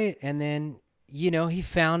diet, and then, he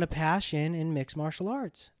found a passion in mixed martial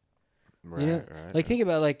arts. Right. Like, think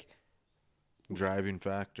about, like, driving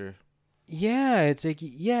factor. Yeah, it's like,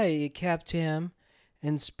 yeah, it kept him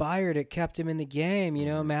inspired. It kept him in the game.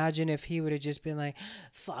 Imagine if he would have just been like,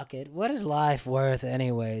 fuck it, what is life worth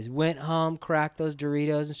anyways? Went home, cracked those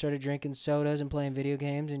Doritos, and started drinking sodas and playing video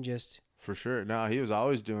games and just... For sure. No, he was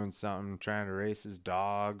always doing something, trying to race his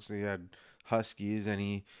dogs. He had huskies, and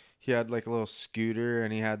he had like a little scooter,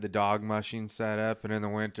 and he had the dog mushing set up, and in the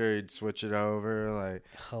winter he'd switch it over. Like,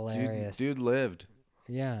 hilarious. Dude lived.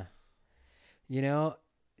 Yeah.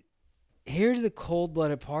 Here's the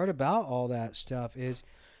cold-blooded part about all that stuff is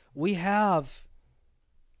we have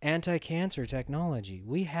anti-cancer technology.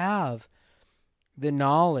 We have the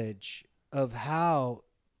knowledge of how,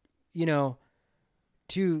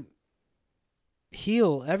 to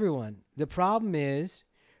heal everyone. The problem is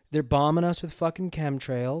they're bombing us with fucking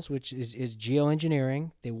chemtrails, which is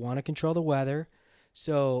geoengineering. They want to control the weather.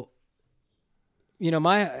 So,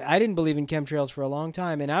 I didn't believe in chemtrails for a long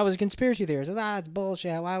time, and I was a conspiracy theorist. It's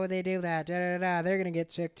bullshit. Why would they do that? They're going to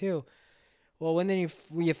get sick too. Well, when then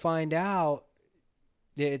you find out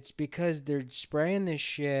that it's because they're spraying this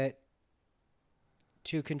shit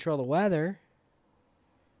to control the weather,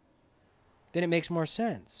 then it makes more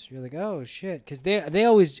sense. You're like, oh, shit. Because they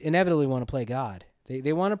always inevitably want to play God.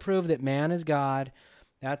 They want to prove that man is God.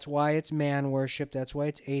 That's why it's man worship. That's why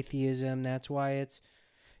it's atheism. That's why it's,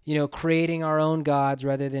 creating our own gods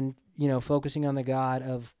rather than, focusing on the God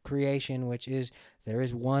of creation, which is there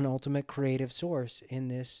is one ultimate creative source in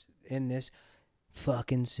this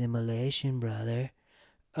fucking simulation, brother.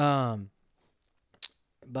 But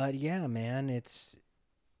yeah, man, it's...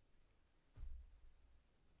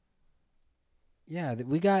 Yeah,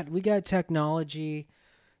 we got technology.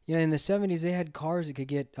 In the 70s, they had cars that could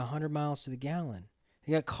get 100 miles to the gallon.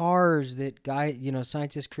 They got cars that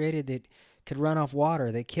scientists created that could run off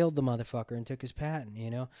water. They killed the motherfucker and took his patent,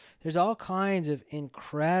 There's all kinds of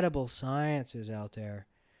incredible sciences out there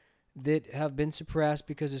that have been suppressed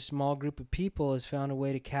because a small group of people has found a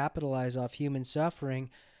way to capitalize off human suffering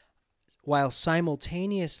while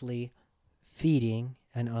simultaneously feeding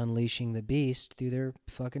and unleashing the beast through their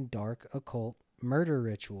fucking dark occult murder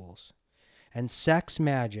rituals. And sex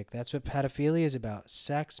magic. That's what pedophilia is about.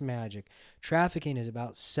 Sex magic. Trafficking is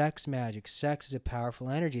about sex magic. Sex is a powerful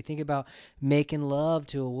energy. Think about making love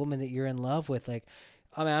to a woman that you're in love with. Like,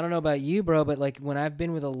 I don't know about you, bro, but like when I've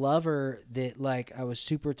been with a lover that like I was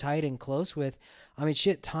super tight and close with,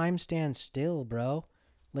 shit, time stands still, bro.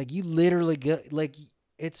 Like you literally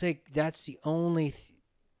it's like that's the only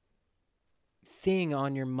thing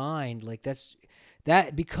on your mind. Like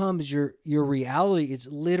that becomes your reality. It's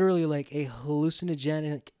literally like a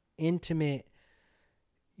hallucinogenic, intimate,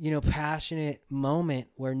 passionate moment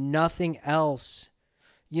where nothing else,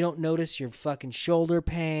 you don't notice your fucking shoulder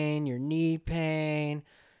pain, your knee pain.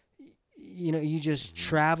 You just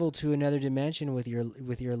travel to another dimension with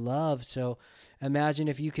your love. So imagine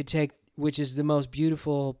if you could take, which is the most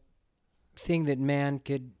beautiful thing that man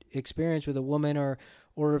could experience with a woman, or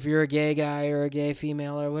if you're a gay guy or a gay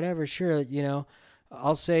female or whatever, sure,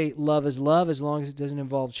 I'll say love is love as long as it doesn't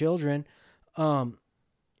involve children.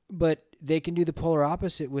 But they can do the polar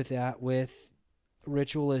opposite with that, with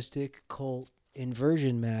ritualistic cult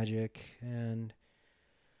inversion magic. And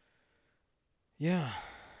yeah,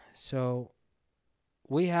 so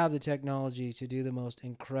we have the technology to do the most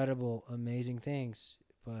incredible, amazing things.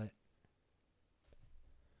 But,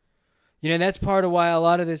 that's part of why a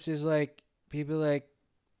lot of this is like, people like,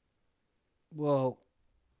 well,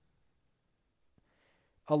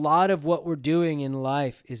 a lot of what we're doing in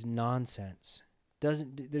life is nonsense.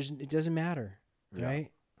 It doesn't matter,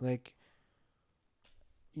 right? Like,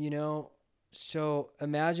 so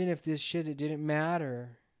imagine if this shit that didn't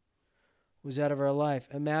matter was out of our life.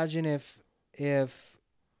 Imagine if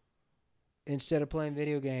instead of playing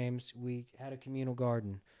video games, we had a communal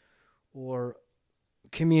garden or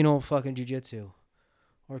communal fucking jiu-jitsu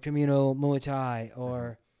or communal Muay Thai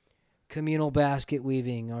or communal basket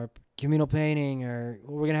weaving or communal painting, or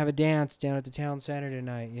we're going to have a dance down at the town center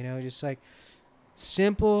tonight, just like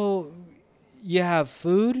simple. You have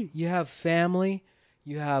food, you have family,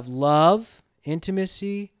 you have love,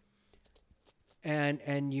 intimacy,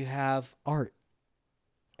 and you have art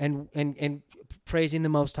and praising the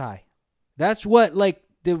Most High. That's what like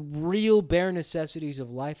the real bare necessities of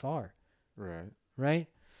life are. Right?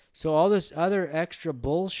 So all this other extra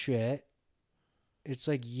bullshit, it's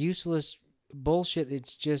like useless bullshit.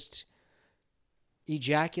 It's just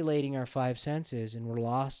ejaculating our five senses, and we're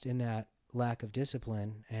lost in that lack of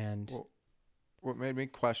discipline. And what made me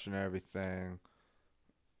question everything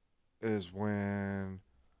is when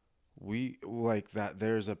we like that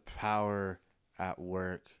there's a power at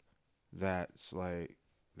work that's like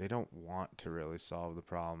they don't want to really solve the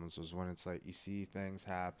problems. Was when it's like you see things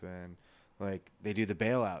happen, like they do the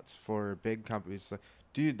bailouts for big companies. Like,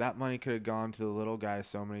 dude, that money could have gone to the little guy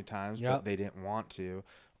so many times, but they didn't want to.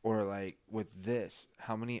 Or like with this,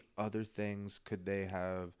 how many other things could they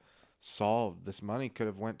have solved? This money could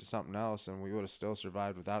have went to something else, and we would have still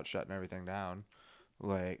survived without shutting everything down.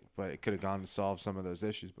 Like, but it could have gone to solve some of those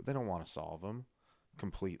issues, but they don't want to solve them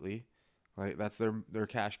completely. Like that's their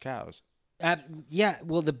cash cows. Yeah,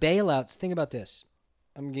 well, the bailouts. Think about this.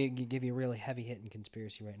 I'm gonna give you a really heavy hitting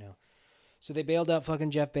conspiracy right now. So they bailed out fucking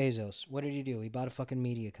Jeff Bezos. What did he do? He bought a fucking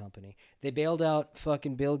media company. They bailed out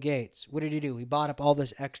fucking Bill Gates. What did he do? He bought up all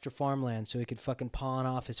this extra farmland so he could fucking pawn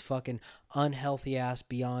off his fucking unhealthy ass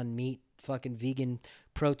Beyond Meat fucking vegan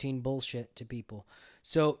protein bullshit to people.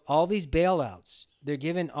 So all these bailouts, they're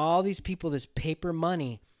giving all these people this paper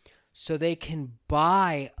money so they can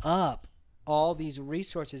buy up all these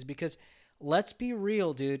resources. Because let's be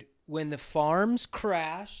real, dude, when the farms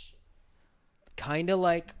crash, kind of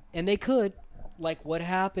like, and they could, like what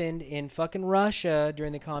happened in fucking Russia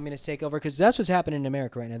during the communist takeover, because that's what's happening in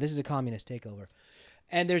America right now. This is a communist takeover.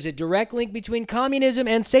 And there's a direct link between communism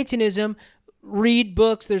and Satanism. Read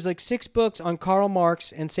books. There's like 6 books on Karl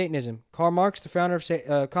Marx and Satanism. Karl Marx, the founder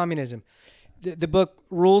of communism. The book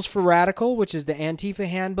Rules for Radical, which is the Antifa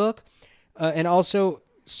handbook, and also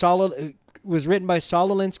was written by Saul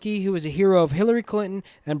Alinsky, who was a hero of Hillary Clinton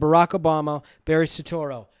and Barack Obama, Barry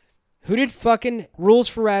Soetoro. Who did fucking Rules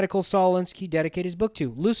for Radical Saul Alinsky dedicate his book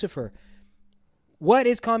to? Lucifer. What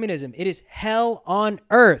is communism? It is hell on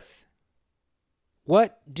earth.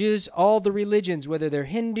 What does all the religions, whether they're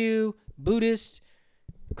Hindu, Buddhist,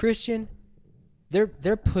 Christian,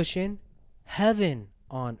 they're pushing heaven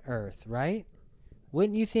on earth, right?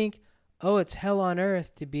 Wouldn't you think, oh, it's hell on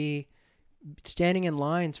earth to be standing in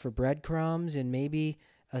lines for breadcrumbs and maybe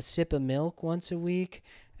a sip of milk once a week,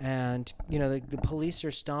 and the police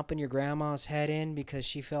are stomping your grandma's head in because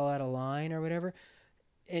she fell out of line or whatever,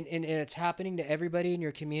 and it's happening to everybody in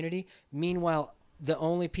your community. Meanwhile, the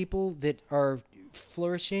only people that are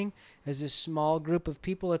flourishing is this small group of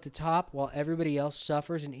people at the top, while everybody else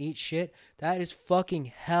suffers and eats shit. That is fucking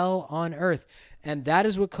hell on earth. And that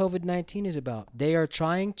is what COVID-19 is about. They are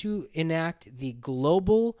trying to enact the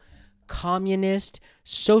global communist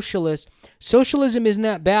socialist. Socialism isn't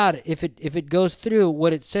that bad if it goes through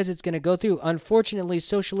what it says it's going to go through. Unfortunately,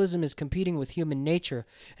 socialism is competing with human nature,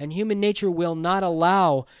 and human nature will not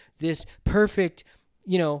allow this perfect,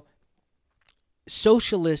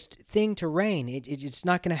 socialist thing to reign. It's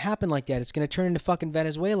not going to happen like that. It's going to turn into fucking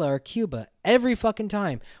Venezuela or Cuba every fucking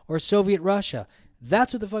time, or Soviet Russia.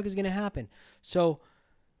 That's what the fuck is going to happen. So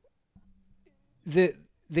the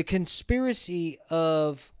conspiracy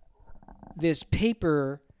of this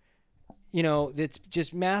paper, that's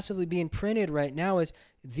just massively being printed right now, is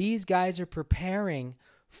these guys are preparing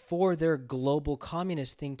for their global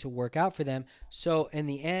communist thing to work out for them. So in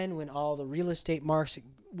the end, when all the real estate marks,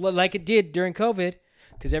 like it did during COVID,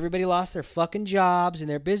 because everybody lost their fucking jobs and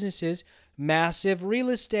their businesses, massive real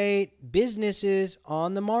estate businesses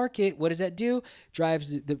on the market. What does that do?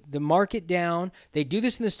 Drives the market down. They do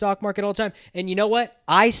this in the stock market all the time. And you know what?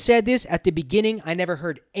 I said this at the beginning. I never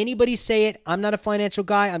heard anybody say it. I'm not a financial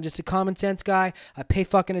guy. I'm just a common sense guy. I pay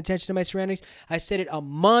fucking attention to my surroundings. I said it a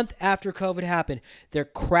month after COVID happened. They're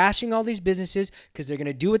crashing all these businesses because they're going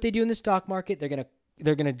to do what they do in the stock market. They're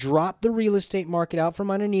going to drop the real estate market out from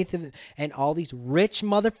underneath it, and all these rich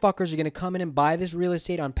motherfuckers are going to come in and buy this real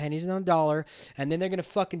estate on pennies on a dollar, and then they're going to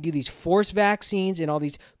fucking do these forced vaccines, and all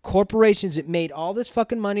these corporations that made all this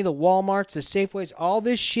fucking money, the Walmarts, the Safeways, all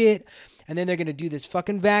this shit, and then they're going to do this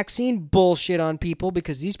fucking vaccine bullshit on people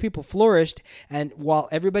because these people flourished, and while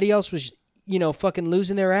everybody else was fucking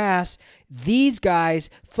losing their ass, these guys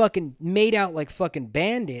fucking made out like fucking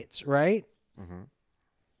bandits, right? Mm-hmm.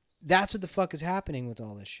 That's what the fuck is happening with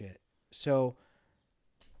all this shit. So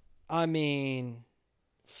I mean,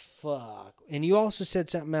 fuck. And you also said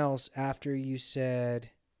something else after you said,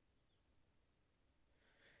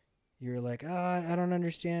 you're like, I don't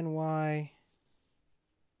understand why.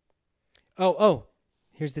 Oh,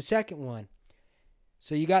 here's the second one.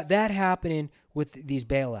 So you got that happening with these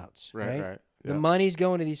bailouts, right? Right. The Yep. money's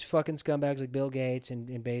going to these fucking scumbags like Bill Gates and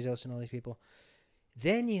Bezos and all these people.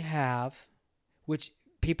 Then you have, which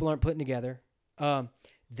people aren't putting together,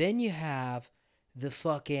 then you have the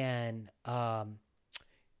fucking, that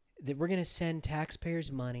we're going to send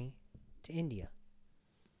taxpayers' money to India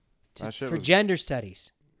for gender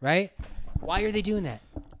studies, right? Why are they doing that?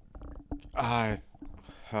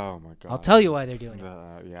 Oh my god. I'll tell you why they're doing it.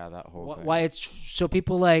 That whole thing. Why it's so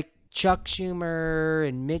people like Chuck Schumer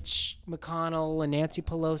and Mitch McConnell and Nancy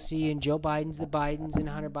Pelosi and Joe Biden's the Bidens and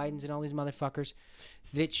Hunter Biden's and all these motherfuckers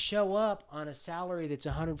that show up on a salary that's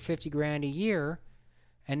 $150,000 a year,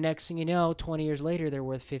 and next thing you know, 20 years later, they're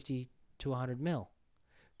worth 50 to 100 mil.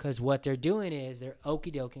 Because what they're doing is they're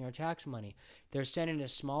okey-doking our tax money. They're sending a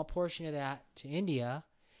small portion of that to India.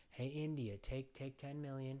 Hey, India, take 10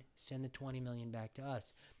 million, send the 20 million back to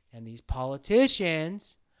us. And these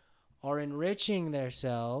politicians are enriching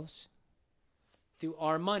themselves through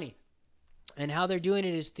our money. And how they're doing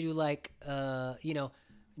it is through like,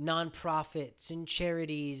 nonprofits and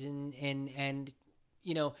charities and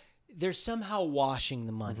they're somehow washing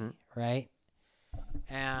the money, right?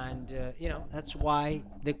 And, that's why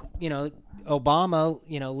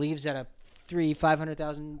Obama, leaves at a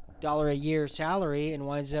 $500,000 a year salary and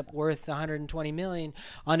winds up worth $120 million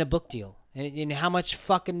on a book deal. And how much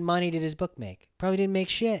fucking money did his book make? Probably didn't make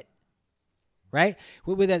shit. Right?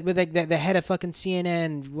 With the head of fucking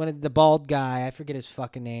CNN, the bald guy, I forget his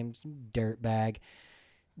fucking name, dirtbag,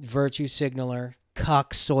 virtue signaler,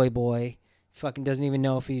 cuck soy boy, fucking doesn't even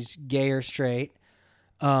know if he's gay or straight,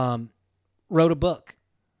 wrote a book.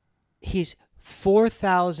 He's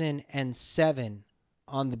 4,007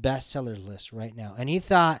 on the bestsellers list right now. And he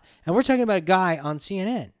thought, and we're talking about a guy on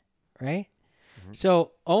CNN, right?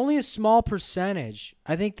 So only a small percentage,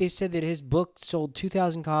 I think they said that his book sold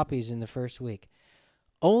 2,000 copies in the first week.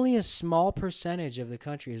 Only a small percentage of the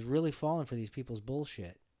country has really fallen for these people's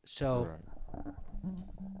bullshit. So,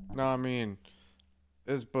 no, I mean,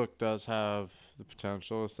 his book does have the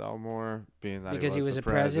potential to sell more, being that because he was a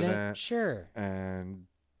president. Sure. And,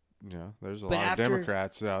 there's a lot of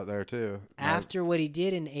Democrats out there, too. After what he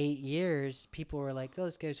did in 8 years, people were like, oh,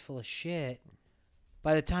 this guy's full of shit.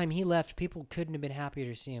 By the time he left, people couldn't have been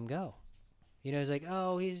happier to see him go. It's like,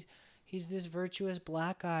 oh, he's this virtuous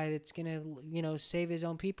black guy that's going to, save his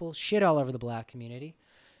own people. Shit all over the black community.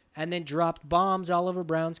 And then dropped bombs all over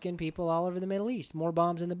brown-skinned people all over the Middle East. More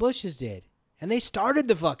bombs than the Bushes did. And they started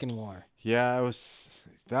the fucking war. Yeah,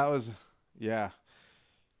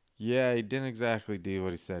 yeah, he didn't exactly do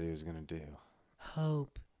what he said he was going to do.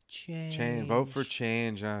 Hope, change. Vote for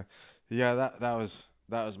change. That was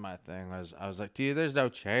my thing. I was like, dude, there's no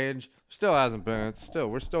change. Still hasn't been.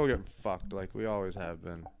 We're still getting fucked like we always have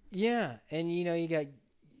been. Yeah, and you got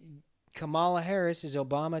Kamala Harris is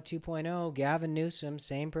Obama 2.0. Gavin Newsom,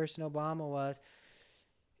 same person Obama was.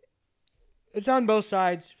 It's on both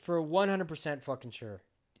sides for 100% fucking sure.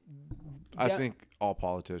 I think all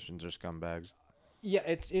politicians are scumbags. Yeah,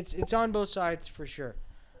 it's on both sides for sure.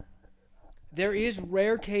 There is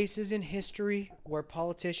rare cases in history where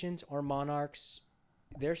politicians or monarchs,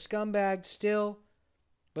 they're scumbags still,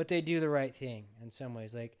 but they do the right thing in some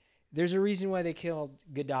ways. Like, there's a reason why they killed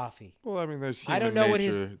Gaddafi. Well, I mean, there's human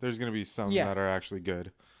nature. There's going to be some that are actually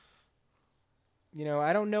good.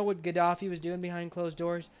 I don't know what Gaddafi was doing behind closed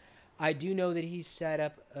doors. I do know that he set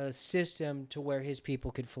up a system to where his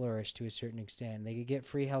people could flourish to a certain extent. They could get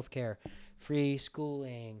free healthcare, free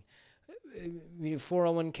schooling,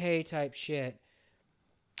 401k type shit,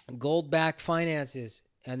 gold-backed finances.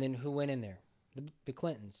 And then who went in there? The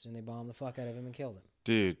Clintons, and they bombed the fuck out of him and killed him.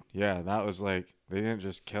 Dude, yeah, that was like, they didn't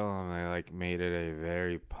just kill him, they like made it a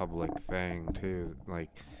very public thing too. Like,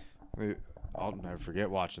 I'll never forget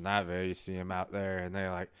watching that video. You see him out there, and they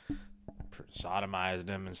like sodomized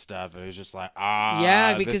him and stuff. It was just like,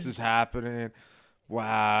 because this is happening.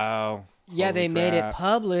 Wow. Yeah, they made it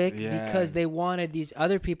public because they wanted these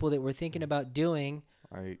other people that were thinking about doing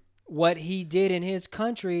what he did in his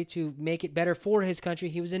country to make it better for his country.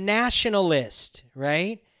 He was a nationalist,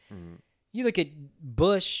 right? Mm-hmm. You look at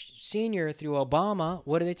Bush Sr. through Obama,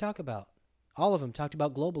 what do they talk about? All of them talked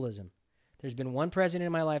about globalism. There's been one president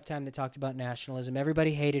in my lifetime that talked about nationalism.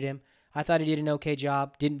 Everybody hated him. I thought he did an okay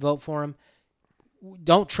job. Didn't vote for him.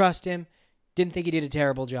 Don't trust him. Didn't think he did a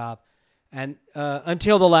terrible job. And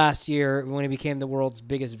until the last year when he became the world's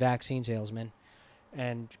biggest vaccine salesman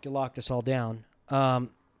and locked us all down.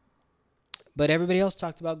 But everybody else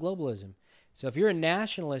talked about globalism. So if you're a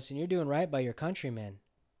nationalist and you're doing right by your countrymen,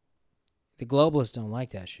 the globalists don't like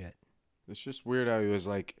that shit. It's just weird how he was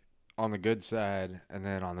like on the good side and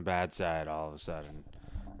then on the bad side all of a sudden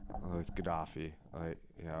with Gaddafi. Like,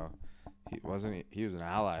 you know, he was an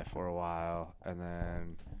ally for a while, and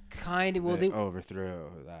then Kind of. Well, they overthrew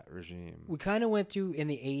that regime. We kind of went through in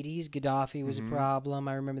the 80s. Gaddafi was a problem.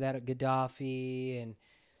 I remember that, Gaddafi,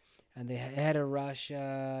 and the head of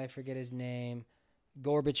Russia, I forget his name,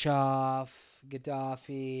 Gorbachev,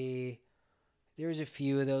 Gaddafi. There was a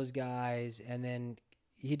few of those guys, and then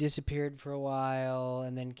he disappeared for a while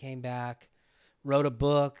and then came back, wrote a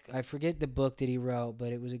book. I forget the book that he wrote,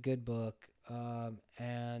 but it was a good book.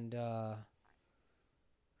 And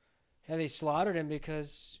they slaughtered him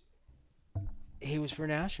because he was for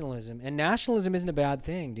nationalism. And nationalism isn't a bad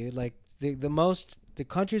thing, dude. Like, the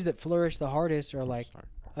countries that flourish the hardest are like,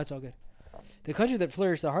 that's all good. The countries that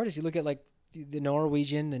flourish the hardest, you look at like the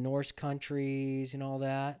Norwegian, the Norse countries and all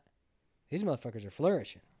that. These motherfuckers are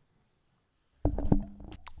flourishing.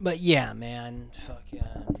 But yeah, man, fucking.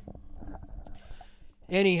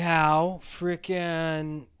 Anyhow,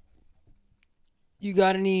 frickin', you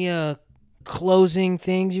got any closing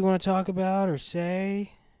things you want to talk about or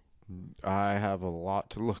say? I have a lot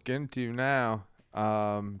to look into now,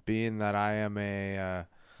 being that I am a,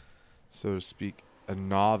 so to speak, a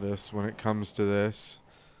novice when it comes to this.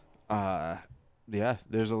 Yeah,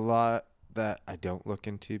 there's a lot that I don't look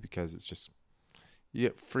into because it's just, you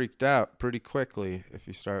get freaked out pretty quickly if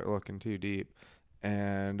you start looking too deep.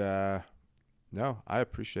 And no, I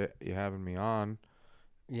appreciate you having me on.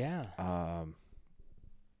 Yeah.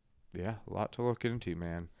 Yeah, a lot to look into,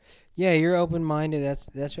 man. Yeah, you're open-minded.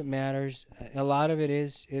 That's what matters. A lot of it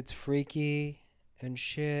is, it's freaky and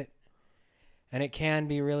shit, and it can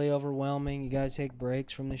be really overwhelming. You got to take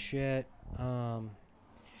breaks from the shit.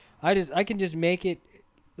 I can just make it.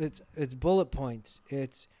 It's bullet points.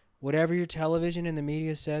 It's whatever your television and the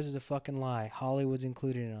media says is a fucking lie. Hollywood's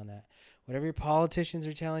included on that. Whatever your politicians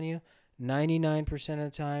are telling you, 99% of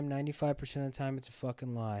the time, 95% of the time, it's a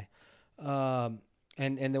fucking lie.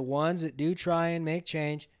 And the ones that do try and make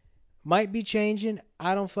change might be changing.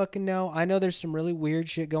 I don't fucking know. I know there's some really weird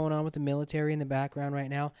shit going on with the military in the background right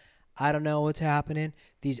now. I don't know what's happening.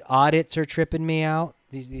 These audits are tripping me out.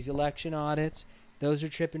 These election audits, those are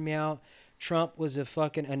tripping me out. Trump was a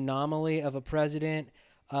fucking anomaly of a president.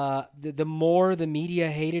 The more the media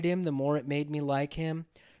hated him, the more it made me like him.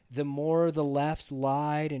 The more the left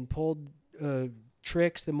lied and pulled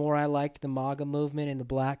tricks, the more I liked the MAGA movement and the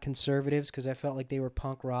black conservatives, because I felt like they were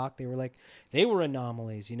punk rock. They were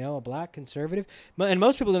anomalies, you know, a black conservative. And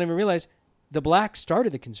most people don't even realize the blacks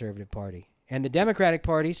started the Conservative Party, and the Democratic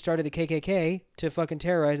Party started the KKK to fucking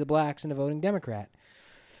terrorize the blacks into voting Democrat.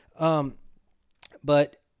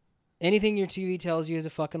 But anything your TV tells you is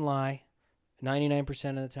a fucking lie, 99%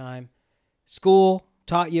 of the time. School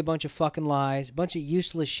taught you a bunch of fucking lies, a bunch of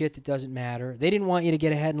useless shit that doesn't matter. They didn't want you to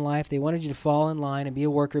get ahead in life. They wanted you to fall in line and be a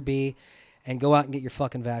worker bee and go out and get your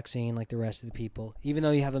fucking vaccine like the rest of the people, even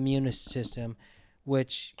though you have an immune system,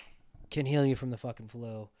 which can heal you from the fucking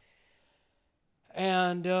flu.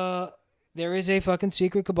 And there is a fucking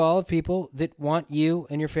secret cabal of people that want you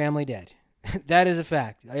and your family dead. That is a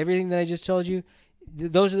fact. Everything that I just told you,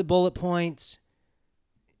 those are the bullet points.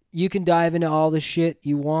 You can dive into all the shit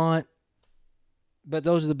you want, but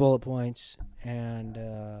those are the bullet points. And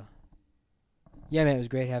yeah, man, it was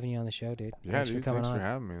great having you on the show, dude. Yeah, Thanks dude, for coming thanks on. for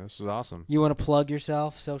having me. This was awesome. You want to plug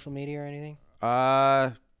yourself, social media or anything?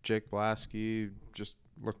 Jake Blasky, just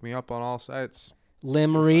look me up on all sites.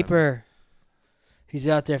 Lim Reaper. He's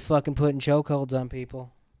out there fucking putting chokeholds on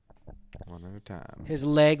people. One at a time. His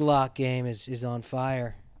leg lock game is on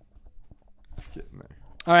fire. Getting there.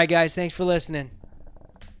 All right, guys, thanks for listening.